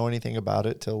 didn't even know anything about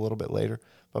it till a little bit later.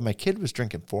 But my kid was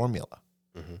drinking formula.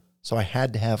 So I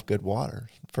had to have good water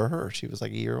for her. She was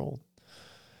like a year old.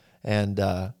 And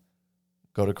go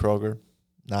to Kroger,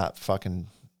 not fucking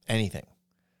anything.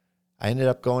 I ended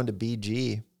up going to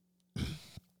BG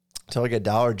to like a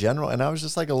Dollar General, and I was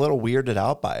just like a little weirded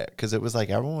out by it because it was like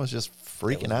everyone was just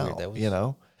freaking out,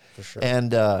 For sure.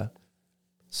 And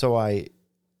so I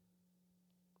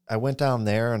went down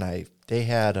there, and they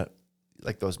had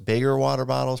like those bigger water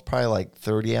bottles, probably like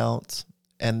 30 ounce,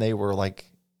 and they were like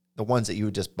the ones that you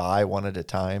would just buy one at a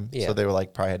time. Yeah. So they were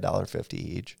like probably $1.50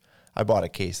 each. I bought a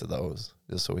case of those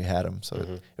just so we had them. So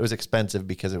it was expensive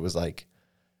because it was like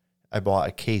I bought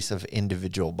a case of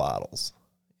individual bottles.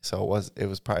 So it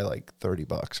was probably like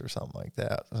 $30 or something like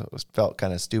that. So it felt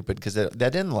kind of stupid because that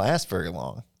didn't last very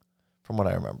long from what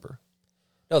I remember.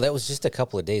 No, that was just a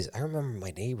couple of days. I remember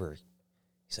my neighbor,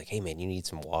 he's like, hey, man, you need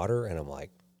some water? And I'm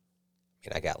like,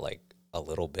 I got like a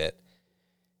little bit.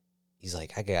 He's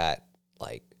like, I got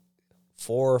like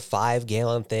 4 or 5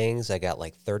 gallon things. I got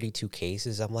like 32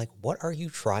 cases. I'm like, what are you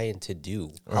trying to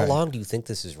do? How long do you think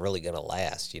this is really going to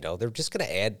last? They're just going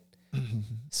to add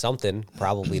something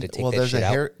probably to take that shit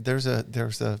out.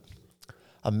 There's a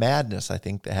madness, I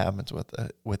think, that happens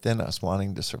within us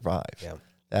wanting to survive. Yeah.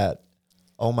 That,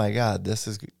 oh my God,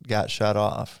 got shut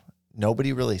off.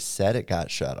 Nobody really said it got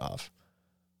shut off.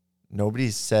 Nobody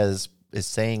is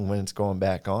saying when it's going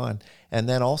back on. And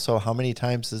then also, how many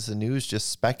times does the news just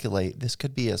speculate this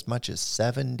could be as much as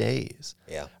 7 days?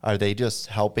 Yeah. Are they just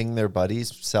helping their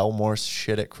buddies sell more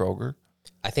shit at Kroger?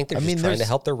 I think they're just trying to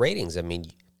help their ratings. I mean,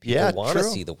 people want to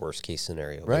see the worst case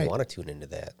scenario. Right. They want to tune into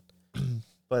that.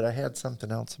 But I had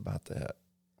something else about that.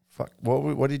 Fuck.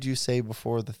 What did you say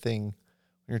before the thing? When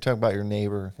you were talking about your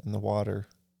neighbor and the water.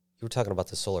 You were talking about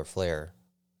the solar flare.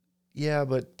 Yeah,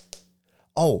 but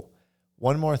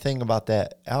one more thing about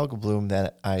that alga bloom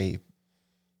that I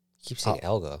Keep saying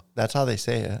alga. That's how they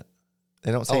say it.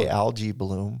 They don't say algae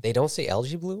bloom. They don't say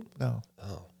algae bloom? No.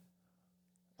 Oh.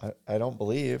 I don't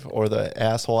believe. Or the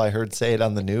asshole I heard say it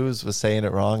on the news was saying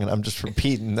it wrong, and I'm just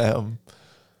repeating them.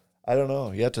 I don't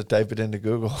know. You have to type it into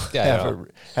Google. Yeah,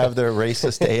 have their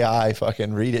racist AI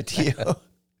fucking read it to you.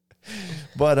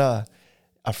 But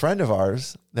a friend of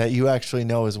ours that you actually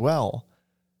know as well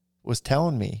was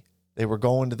telling me they were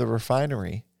going to the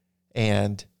refinery,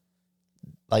 and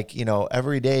like, you know,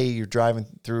 every day you're driving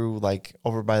through like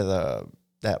over by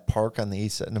that park on the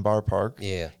east side, Navarre Park.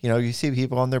 Yeah. You know, you see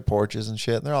people on their porches and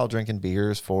shit, and they're all drinking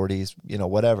beers, 40s, you know,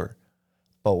 whatever.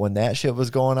 But when that shit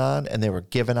was going on and they were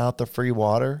giving out the free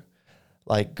water,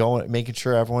 like making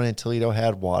sure everyone in Toledo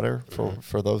had water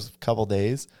for those couple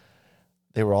days,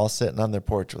 they were all sitting on their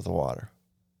porch with the water.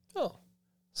 Oh.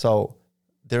 So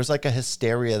there's like a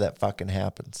hysteria that fucking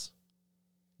happens,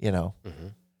 you know? Mm-hmm.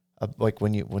 Like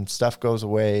when stuff goes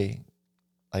away,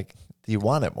 like you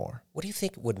want it more. What do you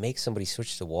think would make somebody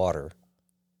switch to water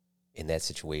in that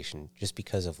situation? Just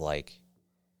because of like,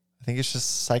 I think it's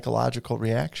just psychological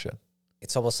reaction.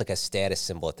 It's almost like a status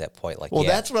symbol at that point. Like, well, yeah,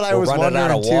 that's what I was running wondering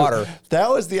out of too. water. That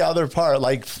was the other part,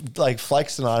 like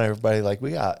flexing on everybody. Like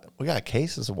we got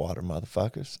cases of water,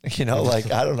 motherfuckers. You know,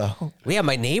 like I don't know. Well, yeah,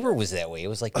 my neighbor was that way. It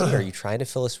was like, dude, are you trying to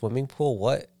fill a swimming pool?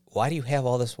 What? Why do you have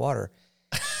all this water?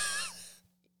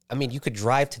 I mean, you could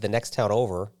drive to the next town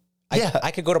over.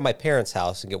 I could go to my parents'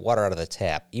 house and get water out of the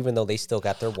tap, even though they still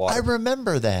got their water. I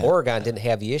remember that. Oregon didn't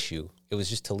have the issue. It was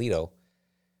just Toledo.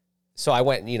 So I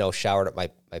went and, you know, showered at my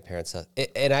parents' house.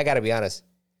 And I got to be honest,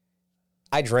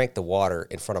 I drank the water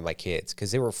in front of my kids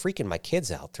because they were freaking my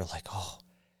kids out. They're like, oh,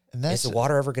 is the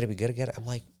water ever going to be good again? I'm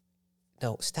like,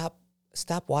 no, stop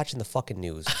watching the fucking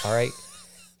news, all right?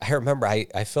 I remember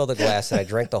I filled a glass and I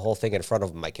drank the whole thing in front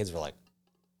of them. My kids were like,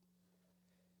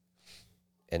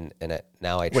 and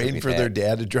now I waiting for their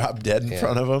dad to drop dead in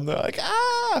front of them. They're like,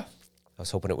 ah! I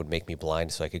was hoping it would make me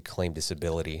blind so I could claim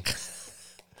disability.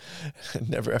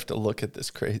 Never have to look at this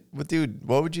crazy. But dude,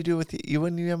 what would you do with you?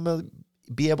 Wouldn't you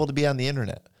be able to be on the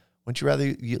internet? Wouldn't you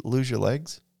rather lose your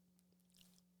legs?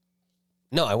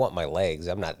 No, I want my legs.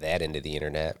 I'm not that into the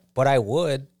internet, but I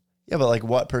would. Yeah, but like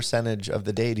what percentage of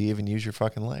the day do you even use your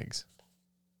fucking legs?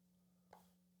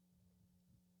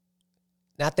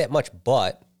 Not that much,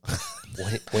 but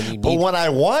when you need, but when I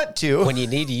want to, when you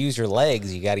need to use your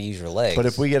legs, you got to use your legs. But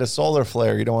if we get a solar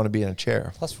flare, you don't want to be in a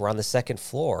chair. Plus, we're on the second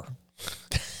floor.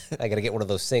 I got to get one of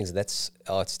those things. And it's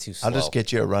too slow. I'll just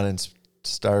get you a running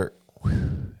start.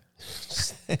 I'll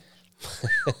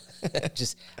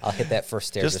hit that first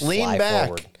stair. Just lean back.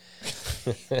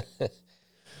 Forward.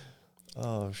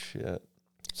 Oh shit.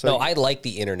 So no, I like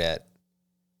the internet,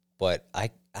 but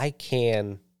I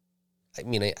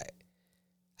mean,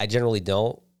 I generally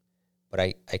don't, but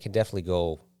I can definitely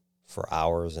go for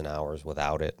hours and hours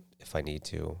without it if I need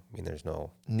to. I mean, there's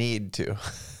no need to.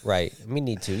 Right. I mean,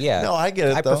 need to. Yeah. No, I get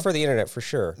it. I prefer the internet for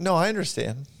sure. No, I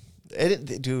understand.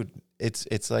 Dude,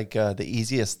 it's like the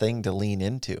easiest thing to lean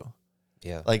into.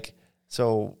 Yeah. Like,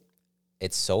 so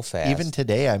it's so fast. Even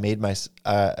today,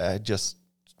 I just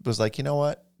was like, you know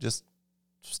what? Just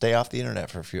stay off the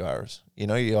internet for a few hours. You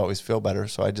know, you always feel better.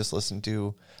 So I just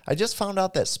I just found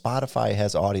out that Spotify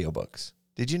has audiobooks.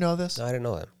 Did you know this? No, I didn't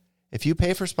know that. If you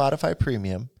pay for Spotify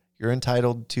Premium, you're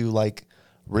entitled to like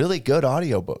really good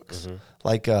audiobooks. Mm-hmm.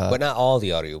 Like, but not all the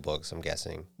audiobooks, I'm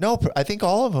guessing. No, I think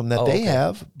all of them that they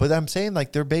have. But I'm saying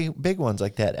like they're big ones,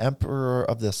 like that Emperor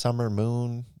of the Summer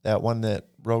Moon, that one that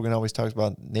Rogan always talks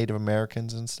about, Native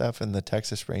Americans and stuff, and the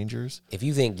Texas Rangers. If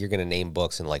you think you're going to name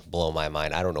books and like blow my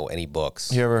mind, I don't know any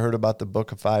books. You ever heard about the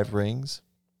Book of Five Rings?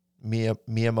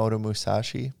 Miyamoto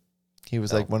Musashi. He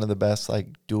was like one of the best like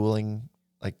dueling,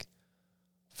 like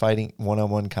fighting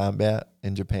one-on-one combat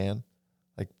in Japan,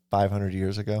 like 500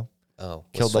 years ago. Oh,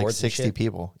 killed like 60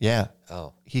 people. Yeah.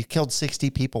 Oh, he killed 60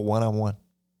 people one-on-one.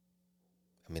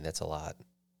 I mean, that's a lot.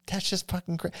 That's just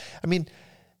fucking crazy. I mean,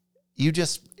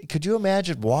 could you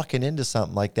imagine walking into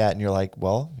something like that and you're like,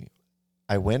 well,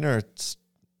 I win or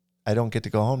I don't get to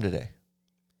go home today.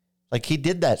 Like he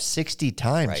did that 60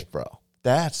 times, right, bro.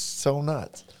 That's so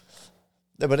nuts.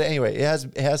 But anyway,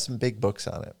 it has some big books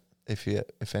on it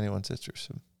if anyone's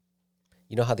interested.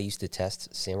 You know how they used to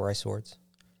test samurai swords?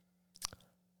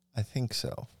 I think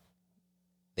so.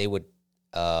 They would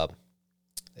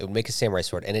make a samurai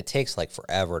sword, and it takes like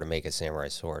forever to make a samurai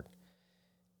sword.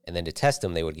 And then to test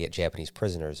them, they would get Japanese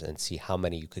prisoners and see how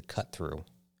many you could cut through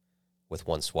with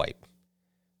one swipe.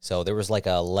 So there was like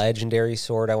a legendary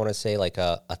sword, I want to say, like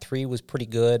a 3 was pretty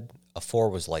good, a 4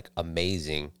 was like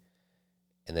amazing,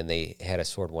 and then they had a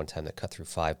sword one time that cut through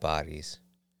 5 bodies.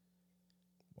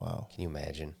 Wow. Can you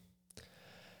imagine?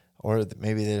 Or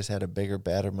maybe they just had a bigger,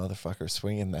 badder motherfucker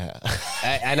swinging that.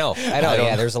 I know.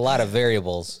 Yeah, there's a lot of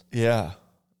variables. Yeah.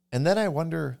 And then I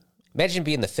wonder... Imagine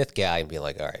being the 5th guy and being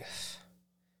like, all right,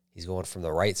 he's going from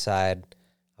the right side,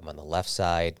 I'm on the left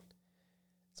side,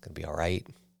 it's going to be all right.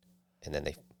 And then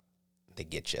they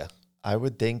get you. I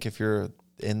would think if you're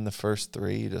in the first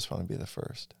 3, you just want to be the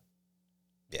first.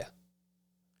 Yeah.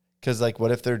 Because, like,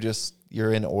 what if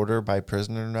you're in order by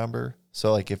prisoner number?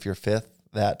 So, like, if you're 5th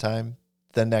that time,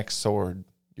 the next sword,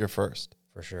 you're first.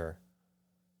 For sure.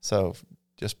 So,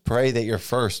 just pray that you're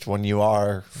first when you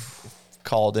are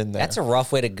called in there. That's a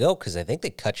rough way to go because I think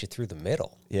they cut you through the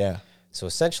middle. Yeah. So,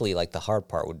 essentially, like, the hard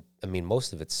part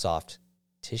most of it's soft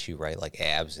tissue, right? Like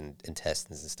abs and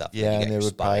intestines and stuff. Yeah, and they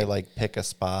would probably, spine. like, pick a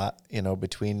spot,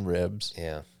 between ribs.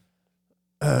 Yeah.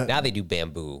 Now they do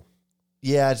bamboo.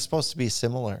 Yeah, it's supposed to be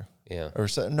similar. Yeah. Or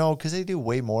so, no, because they do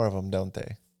way more of them, don't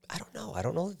they? I don't know. I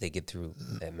don't know that they get through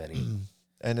that many.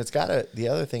 And the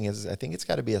other thing is, I think it's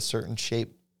got to be a certain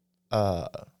shape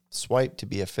swipe to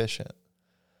be efficient.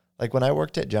 Like when I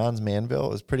worked at John's Manville,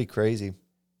 it was pretty crazy.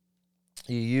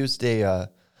 You used a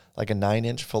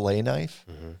 9-inch fillet knife,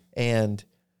 and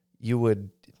you would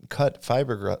cut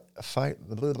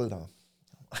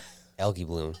Algae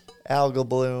bloom. algal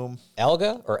bloom.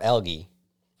 Alga or algae?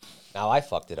 Now I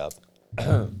fucked it up.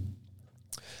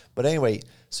 But anyway,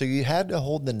 so you had to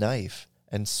hold the knife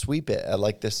and sweep it at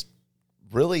like this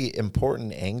really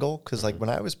important angle. Because like when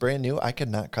I was brand new, I could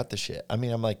not cut the shit. I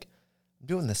mean, I'm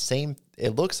doing the same.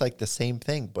 It looks like the same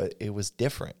thing, but it was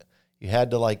different. You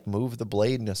had to like move the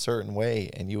blade in a certain way,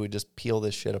 and you would just peel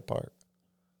this shit apart.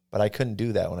 But I couldn't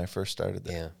do that when I first started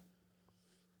there.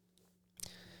 Yeah.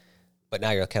 But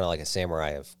now you're kind of like a samurai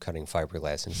of cutting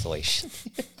fiberglass insulation.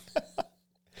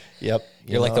 Yep.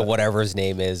 You're like the whatever his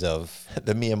name is of...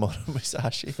 the Miyamoto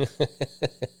Musashi.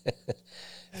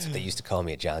 That's what they used to call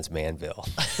me at John's Manville.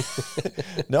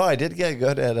 No, I did get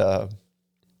good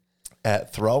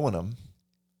at throwing them.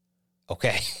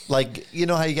 Okay. Like, you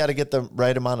know how you got to get the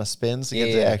right amount of spins to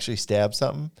get to actually stab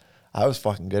something? I was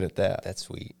fucking good at that. That's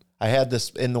sweet. I had this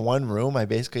in the one room. I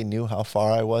basically knew how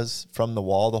far I was from the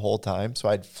wall the whole time. So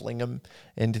I'd fling them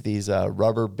into these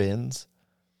rubber bins,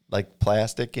 like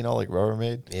plastic, like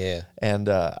Rubbermaid. Yeah. And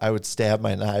I would stab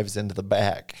my knives into the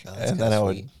back. And then I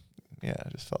would, I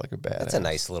just felt like a badass. That's a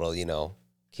nice little, in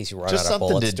case you run Just out of something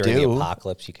bullets to during do. the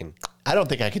apocalypse, you can... I don't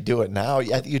think I could do it now.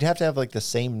 You'd have to have like the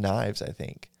same knives, I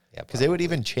think. Yeah, because they would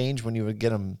even change when you would get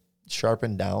them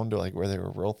sharpened down to like where they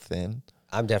were real thin.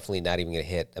 I'm definitely not even going to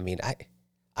hit. I mean,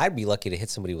 I'd be lucky to hit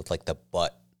somebody with like the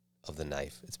butt of the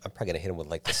knife. I'm probably going to hit them with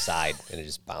like the side and it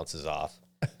just bounces off.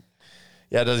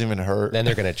 Yeah, it doesn't even hurt. Then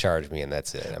they're going to charge me and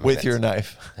that's it. I mean, with your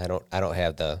knife. I don't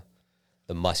have the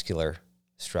muscular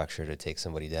structure to take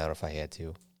somebody down if I had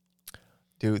to.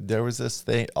 Dude, there was this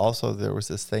thing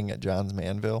at John's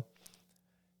Manville.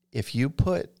 If you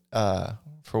put,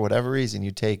 for whatever reason,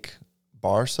 you take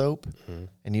bar soap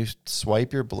and you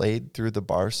swipe your blade through the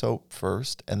bar soap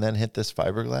first and then hit this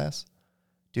fiberglass,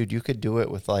 dude, you could do it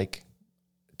with like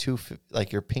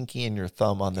your pinky and your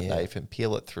thumb on the knife and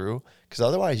peel it through. Because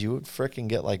otherwise you would freaking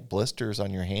get like blisters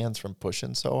on your hands from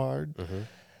pushing so hard.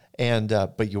 And,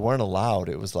 but you weren't allowed.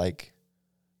 It was like,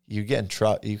 you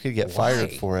could get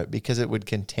fired for it because it would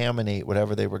contaminate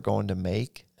whatever they were going to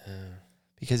make.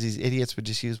 Because these idiots would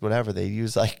just use whatever. They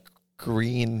use like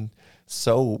green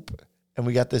soap, and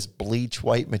we got this bleach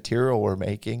white material we're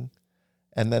making,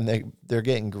 and then they're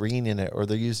getting green in it, or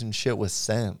they're using shit with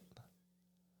scent.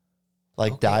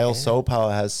 Like Dial soap, how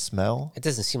it has smell. It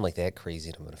doesn't seem like that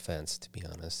crazy of an offense, to be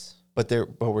honest. But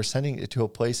we're sending it to a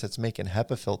place that's making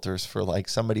HEPA filters for like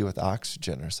somebody with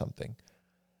oxygen or something.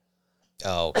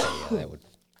 Oh, okay, yeah, that would.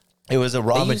 It was a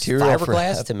raw material for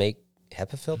fiberglass to make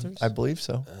HEPA filters. I believe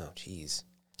so. Oh, jeez.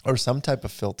 Or some type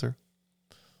of filter.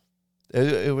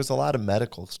 It was a lot of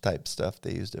medical type stuff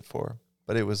they used it for.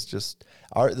 But it was just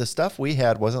the stuff we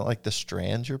had wasn't like the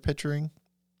strands you're picturing.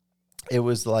 It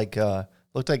was like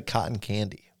looked like cotton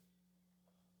candy.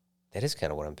 That is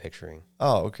kind of what I'm picturing.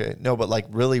 Oh, okay. No, but like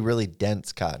really, really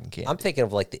dense cotton candy. I'm thinking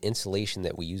of like the insulation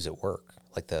that we use at work,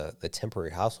 like the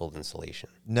temporary household insulation.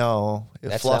 No,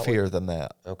 it's fluffier than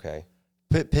that. Okay.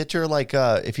 Picture like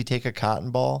if you take a cotton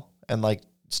ball and like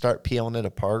start peeling it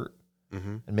apart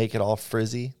and make it all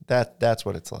frizzy. That's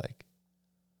what it's like.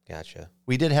 Gotcha.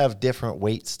 We did have different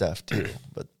weight stuff too,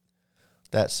 but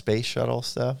that space shuttle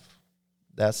stuff,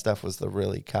 that stuff was the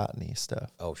really cottony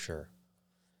stuff. Oh, sure.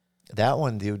 That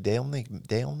one, dude,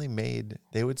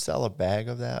 they would sell a bag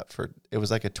of that it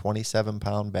was like a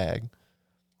 27-pound bag.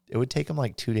 It would take them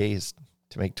like 2 days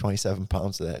to make 27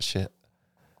 pounds of that shit.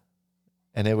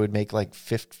 And it would make like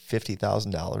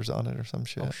 $50,000 on it or some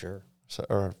shit. Oh, sure. So,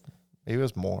 or maybe it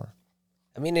was more.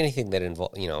 I mean, anything that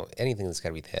involves, anything that's got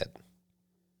to be that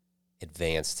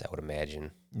advanced, I would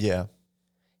imagine. Yeah.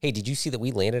 Hey, did you see that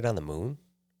we landed on the moon?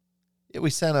 Yeah, we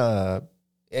sent a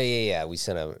Yeah. We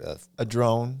sent a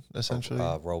drone, essentially.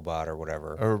 a robot or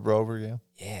whatever. Or a rover, yeah.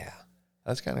 Yeah.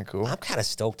 That's kind of cool. I'm kind of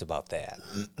stoked about that.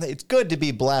 It's good to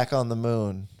be black on the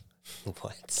moon.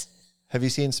 What? Have you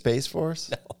seen Space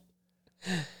Force?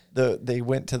 No. They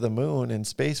went to the moon in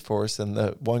Space Force, and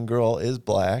the one girl is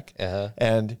black,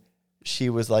 and she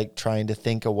was like trying to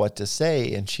think of what to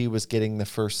say, and she was getting the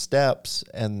first steps,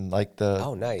 and like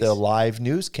the live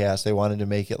newscast, they wanted to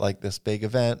make it like this big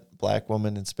event, black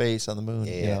woman in space on the moon,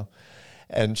 you know,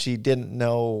 and she didn't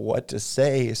know what to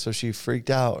say, so she freaked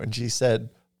out, and she said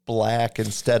black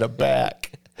instead of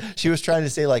back. She was trying to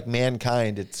say like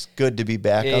mankind, it's good to be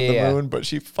back on the moon, but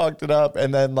she fucked it up,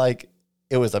 and then like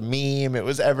it was a meme, it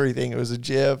was everything, it was a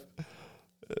gif.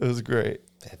 It was great.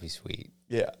 That'd be sweet.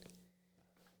 Yeah.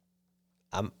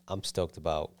 I'm stoked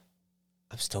about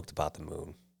the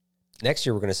moon. Next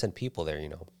year we're gonna send people there,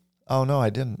 Oh no, I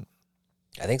didn't.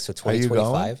 I think so. Are you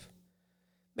 2025.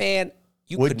 Man,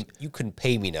 you Would- couldn't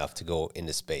pay me enough to go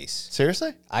into space.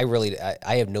 Seriously? I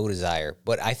have no desire,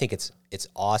 but I think it's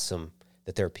awesome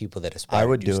that there are people that aspire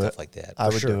to do stuff like that. I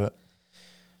would do it.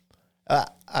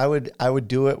 I would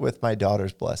do it with my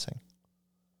daughter's blessing.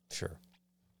 Sure.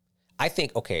 I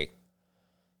think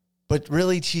But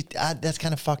really, that's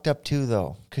kind of fucked up too,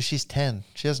 though, because she's 10.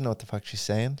 She doesn't know what the fuck she's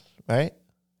saying, right?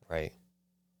 Right.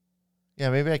 Yeah,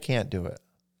 maybe I can't do it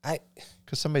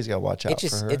because somebody's got to watch out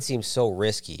for her. It seems so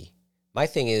risky. My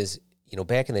thing is,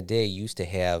 back in the day, you used to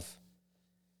have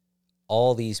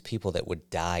all these people that would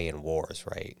die in wars,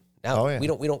 right? Now we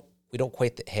don't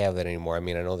quite have that anymore. I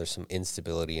mean, I know there's some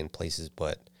instability in places,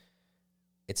 but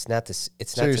it's not this.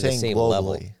 It's not to the same globally.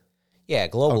 level. Yeah,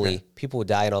 globally, people would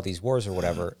die in all these wars or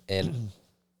whatever, and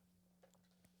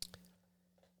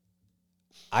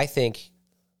I think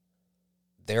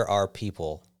there are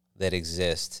people that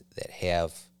exist that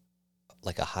have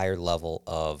like a higher level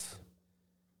of,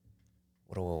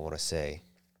 what do I want to say?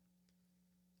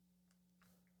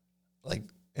 Like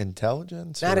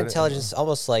intelligence? Not intelligence,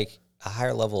 almost like a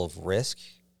higher level of risk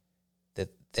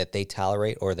that they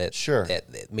tolerate, or that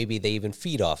that maybe they even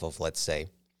feed off of, let's say.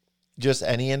 Just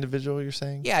any individual, you're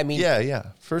saying? Yeah, I mean,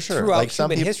 yeah, for sure. Throughout like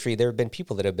human history, there have been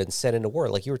people that have been sent into war.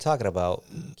 Like you were talking about,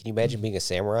 can you imagine being a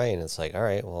samurai and it's like, all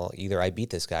right, well, either I beat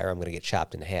this guy or I'm going to get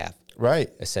chopped in half. Right.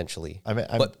 Essentially. I mean,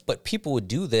 but people would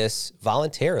do this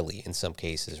voluntarily in some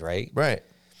cases, right? Right.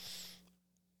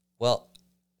 Well,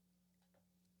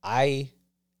 I,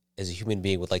 as a human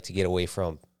being, would like to get away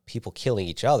from people killing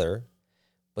each other,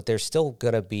 but there's still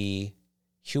going to be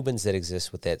humans that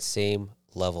exist with that same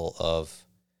level of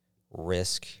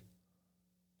risk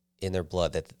in their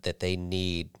blood that they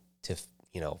need to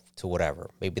whatever.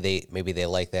 Maybe they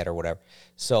like that or whatever.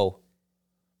 So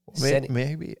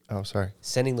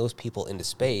sending those people into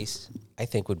space, I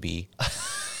think would be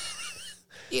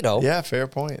Yeah, fair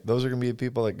point. Those are going to be the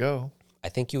people that go. I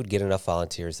think you would get enough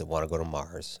volunteers that want to go to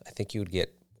Mars. I think you would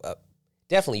get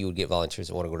definitely you would get volunteers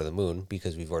that want to go to the moon,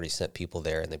 because we've already sent people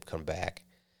there and they've come back.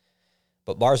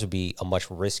 But Mars would be a much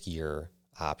riskier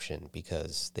option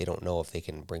because they don't know if they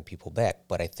can bring people back.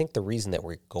 But I think the reason that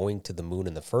we're going to the moon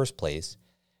in the first place,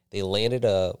 they landed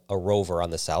a rover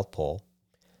on the South Pole.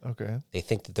 Okay. They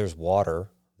think that there's water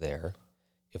there.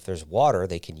 If there's water,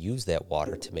 they can use that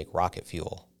water to make rocket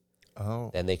fuel.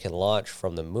 Oh. Then they can launch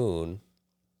from the moon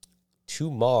to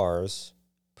Mars,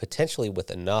 potentially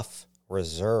with enough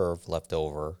reserve left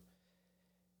over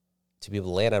to be able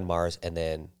to land on Mars and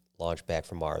then launch back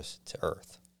from Mars to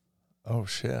Earth. Oh,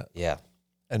 shit. Yeah.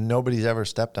 And nobody's ever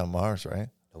stepped on Mars, right?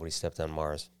 Nobody stepped on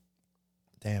Mars.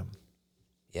 Damn.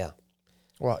 Yeah.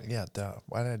 Well, yeah, duh.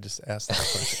 Why did I just ask that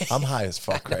question? I'm high as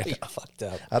fuck right now. Fucked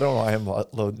up. I don't know why I'm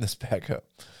loading this back up.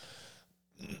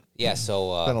 Yeah,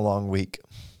 so... it's been a long week.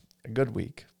 A good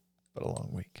week, but a long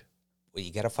week. Well,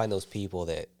 you got to find those people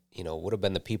that, would have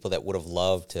been the people that would have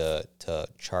loved to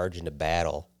charge into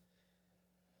battle.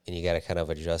 And you got to kind of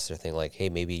adjust their thing like, hey,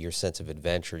 maybe your sense of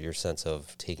adventure, your sense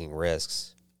of taking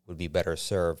risks would be better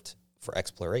served for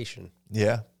exploration.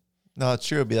 Yeah. No, it's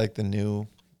true. It'd be like the new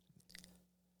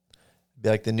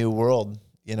world,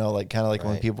 like kind of like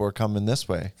when people were coming this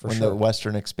way, the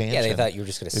Western expansion. Yeah, they thought you were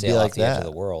just going to sail off the edge of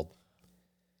the world.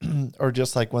 Or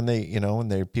just like when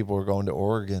people were going to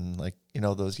Oregon, like,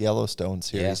 those Yellowstone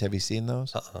series. Yeah. Have you seen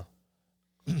those?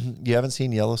 You haven't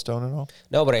seen Yellowstone at all?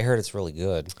 No, but I heard it's really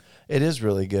good. It is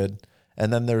really good.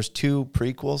 And then there's 2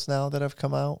 prequels now that have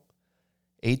come out.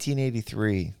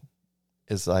 1883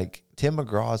 is like Tim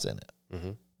McGraw's in it.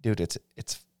 Mm-hmm. Dude, it's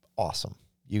awesome.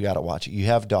 You got to watch it. You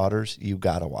have daughters, you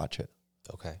got to watch it.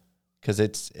 Okay.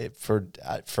 Cuz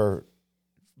for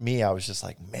me, I was just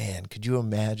like, man, could you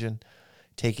imagine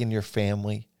taking your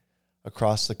family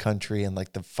across the country and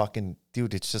like the fucking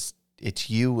dude, it's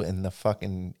you and the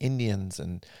fucking Indians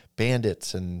and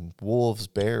bandits and wolves,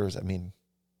 bears. I mean,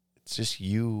 it's just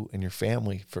you and your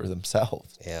family for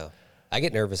themselves. Yeah. I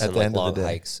get nervous At in the like end of long the day.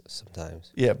 hikes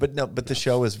sometimes. Yeah, but the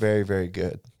show is very, very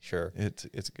good. Sure.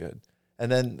 It's good.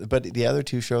 And then, but the other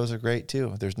 2 shows are great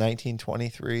too. There's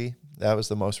 1923. That was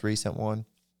the most recent one.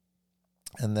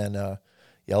 And then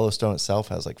Yellowstone itself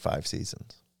has like 5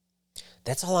 seasons.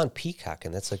 That's all on Peacock,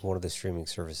 and that's like one of the streaming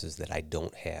services that I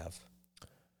don't have.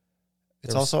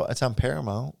 It's on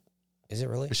Paramount. Is it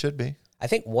really? It should be. I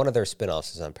think one of their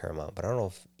spinoffs is on Paramount, but I don't know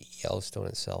if Yellowstone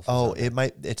itself is Oh, on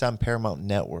there. it's on Paramount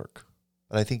Network.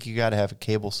 But I think you got to have a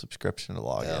cable subscription to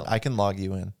log in. I can log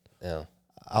you in. Yeah.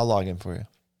 I'll log in for you.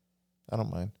 I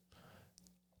don't mind.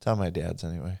 It's on my dad's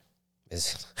anyway.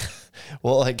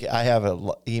 Well, like I have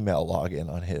an email login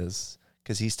on his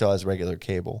because he still has regular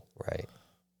cable. Right.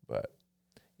 But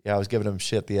yeah, I was giving him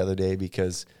shit the other day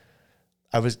because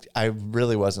I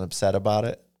really wasn't upset about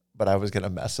it, but I was going to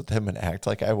mess with him and act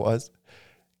like I was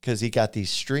because he got these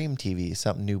stream TVs,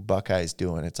 something new Buckeye's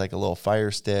doing. It's like a little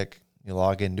Fire Stick. You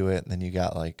log into it, and then you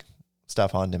got like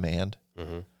stuff on demand.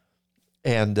 Mm-hmm.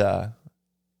 And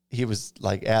he was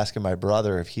like asking my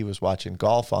brother if he was watching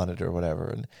golf on it or whatever.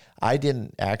 And I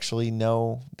didn't actually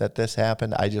know that this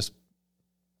happened. I just,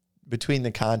 between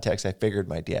the context, I figured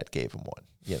my dad gave him one,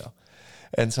 you know?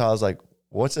 And so I was like,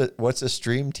 what's a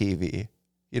stream TV?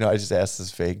 You know, I just asked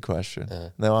this vague question.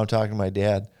 And then when I'm talking to my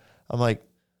dad, I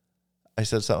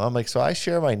said something. I'm like, so I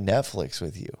share my Netflix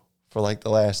with you for like the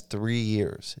last 3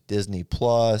 years, Disney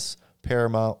Plus,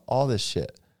 Paramount, all this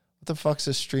shit. What the fuck's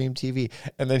a stream TV?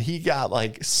 And then he got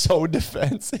like so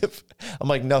defensive. I'm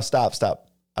like, no, stop.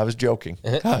 I was joking.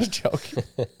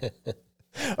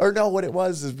 Or no, what it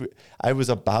was is I was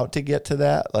about to get to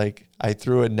that. Like I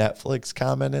threw a Netflix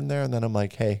comment in there and then I'm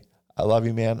like, hey, I love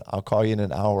you, man. I'll call you in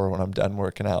an hour when I'm done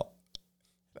working out.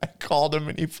 I called him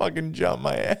and he fucking jumped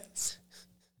my ass.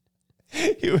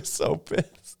 He was so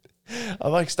pissed.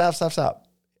 I'm like, stop.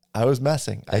 I was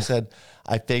messing. I said,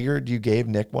 I figured you gave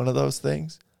Nick one of those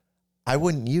things. I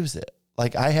wouldn't use it.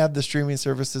 Like I have the streaming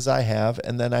services I have.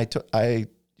 And then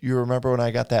you remember when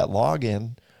I got that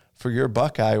login for your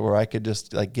Buckeye where I could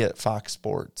just like get Fox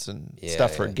Sports and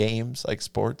stuff for games like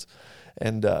sports.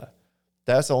 And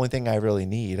that's the only thing I really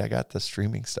need. I got the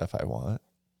streaming stuff I want.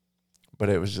 But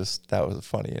it was just, that was a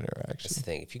funny interaction. That's the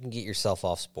thing. If you can get yourself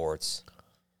off sports,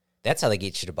 that's how they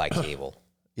get you to buy cable.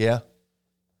 Yeah.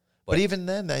 But even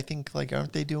then, I think, like,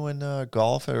 aren't they doing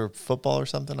golf or football or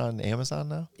something on Amazon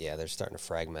now? Yeah, they're starting to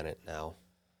fragment it now.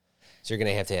 So you're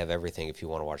going to have everything if you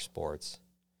want to watch sports.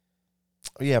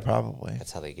 Yeah, probably.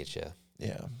 That's how they get you.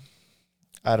 Yeah.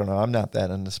 I don't know. I'm not that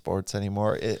into sports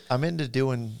anymore. I'm into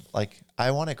doing, like,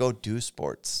 I want to go do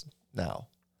sports now.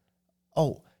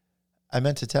 Oh, I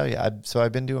meant to tell you.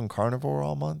 I've been doing carnivore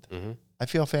all month. Mm-hmm. I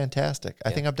feel fantastic.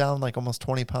 I think I'm down, like, almost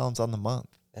 20 pounds on the month.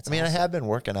 That's awesome. I have been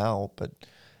working out, but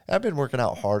I've been working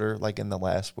out harder, like, in the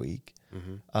last week.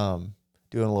 Mm-hmm.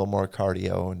 Doing a little more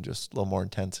cardio and just a little more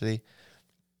intensity.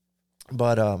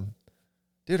 But,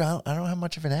 dude, I don't have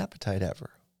much of an appetite ever.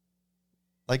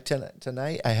 Like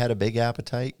tonight, I had a big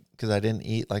appetite because I didn't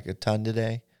eat like a ton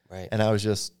today. Right. And I was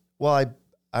just,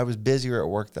 I was busier at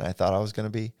work than I thought I was going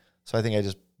to be. So I think I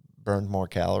just burned more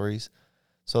calories.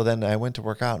 So then I went to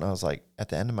work out and I was like, at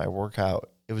the end of my workout,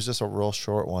 it was just a real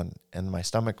short one. And my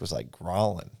stomach was like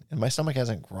growling. And my stomach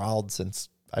hasn't growled since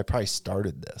I probably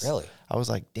started this. Really? I was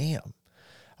like, damn.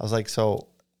 I was like, so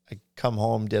I come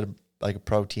home, did like a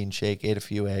protein shake, ate a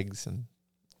few eggs, and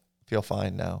feel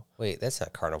fine now. Wait, that's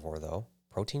not carnivore though.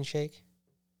 Protein shake?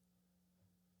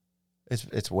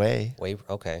 It's whey. Whey,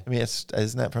 okay. I mean,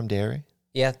 isn't that from dairy?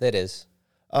 Yeah, that is.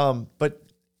 But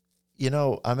you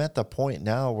know, I'm at the point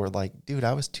now where like, dude,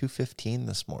 I was 215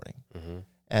 this morning,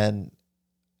 and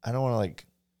I don't want to like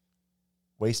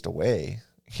waste away,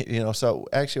 you know. So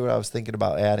actually, what I was thinking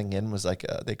about adding in was like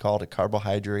they call it a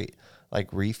carbohydrate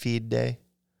like refeed day,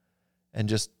 and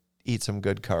just eat some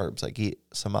good carbs, like eat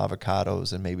some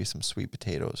avocados and maybe some sweet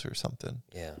potatoes or something.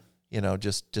 Yeah. You know,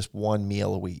 just one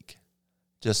meal a week,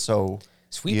 just so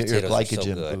sweet your potatoes glycogen are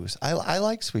so good. boost. I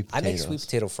like sweet potatoes. I make sweet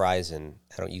potato fries and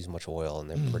I don't use much oil and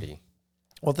they're pretty.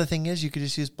 Well, the thing is, you could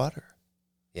just use butter.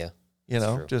 Yeah. You That's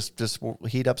know, true. just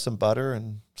heat up some butter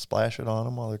and splash it on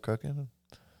them while they're cooking.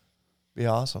 Be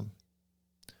awesome.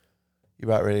 You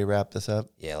about ready to wrap this up?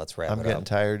 Yeah, let's wrap I'm it getting up.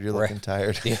 tired. You're looking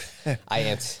tired. I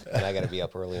ain't, and I got to be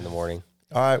up early in the morning.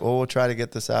 All right. Well, we'll try to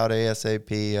get this out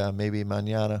ASAP. Maybe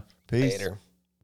mañana. Peace. Later.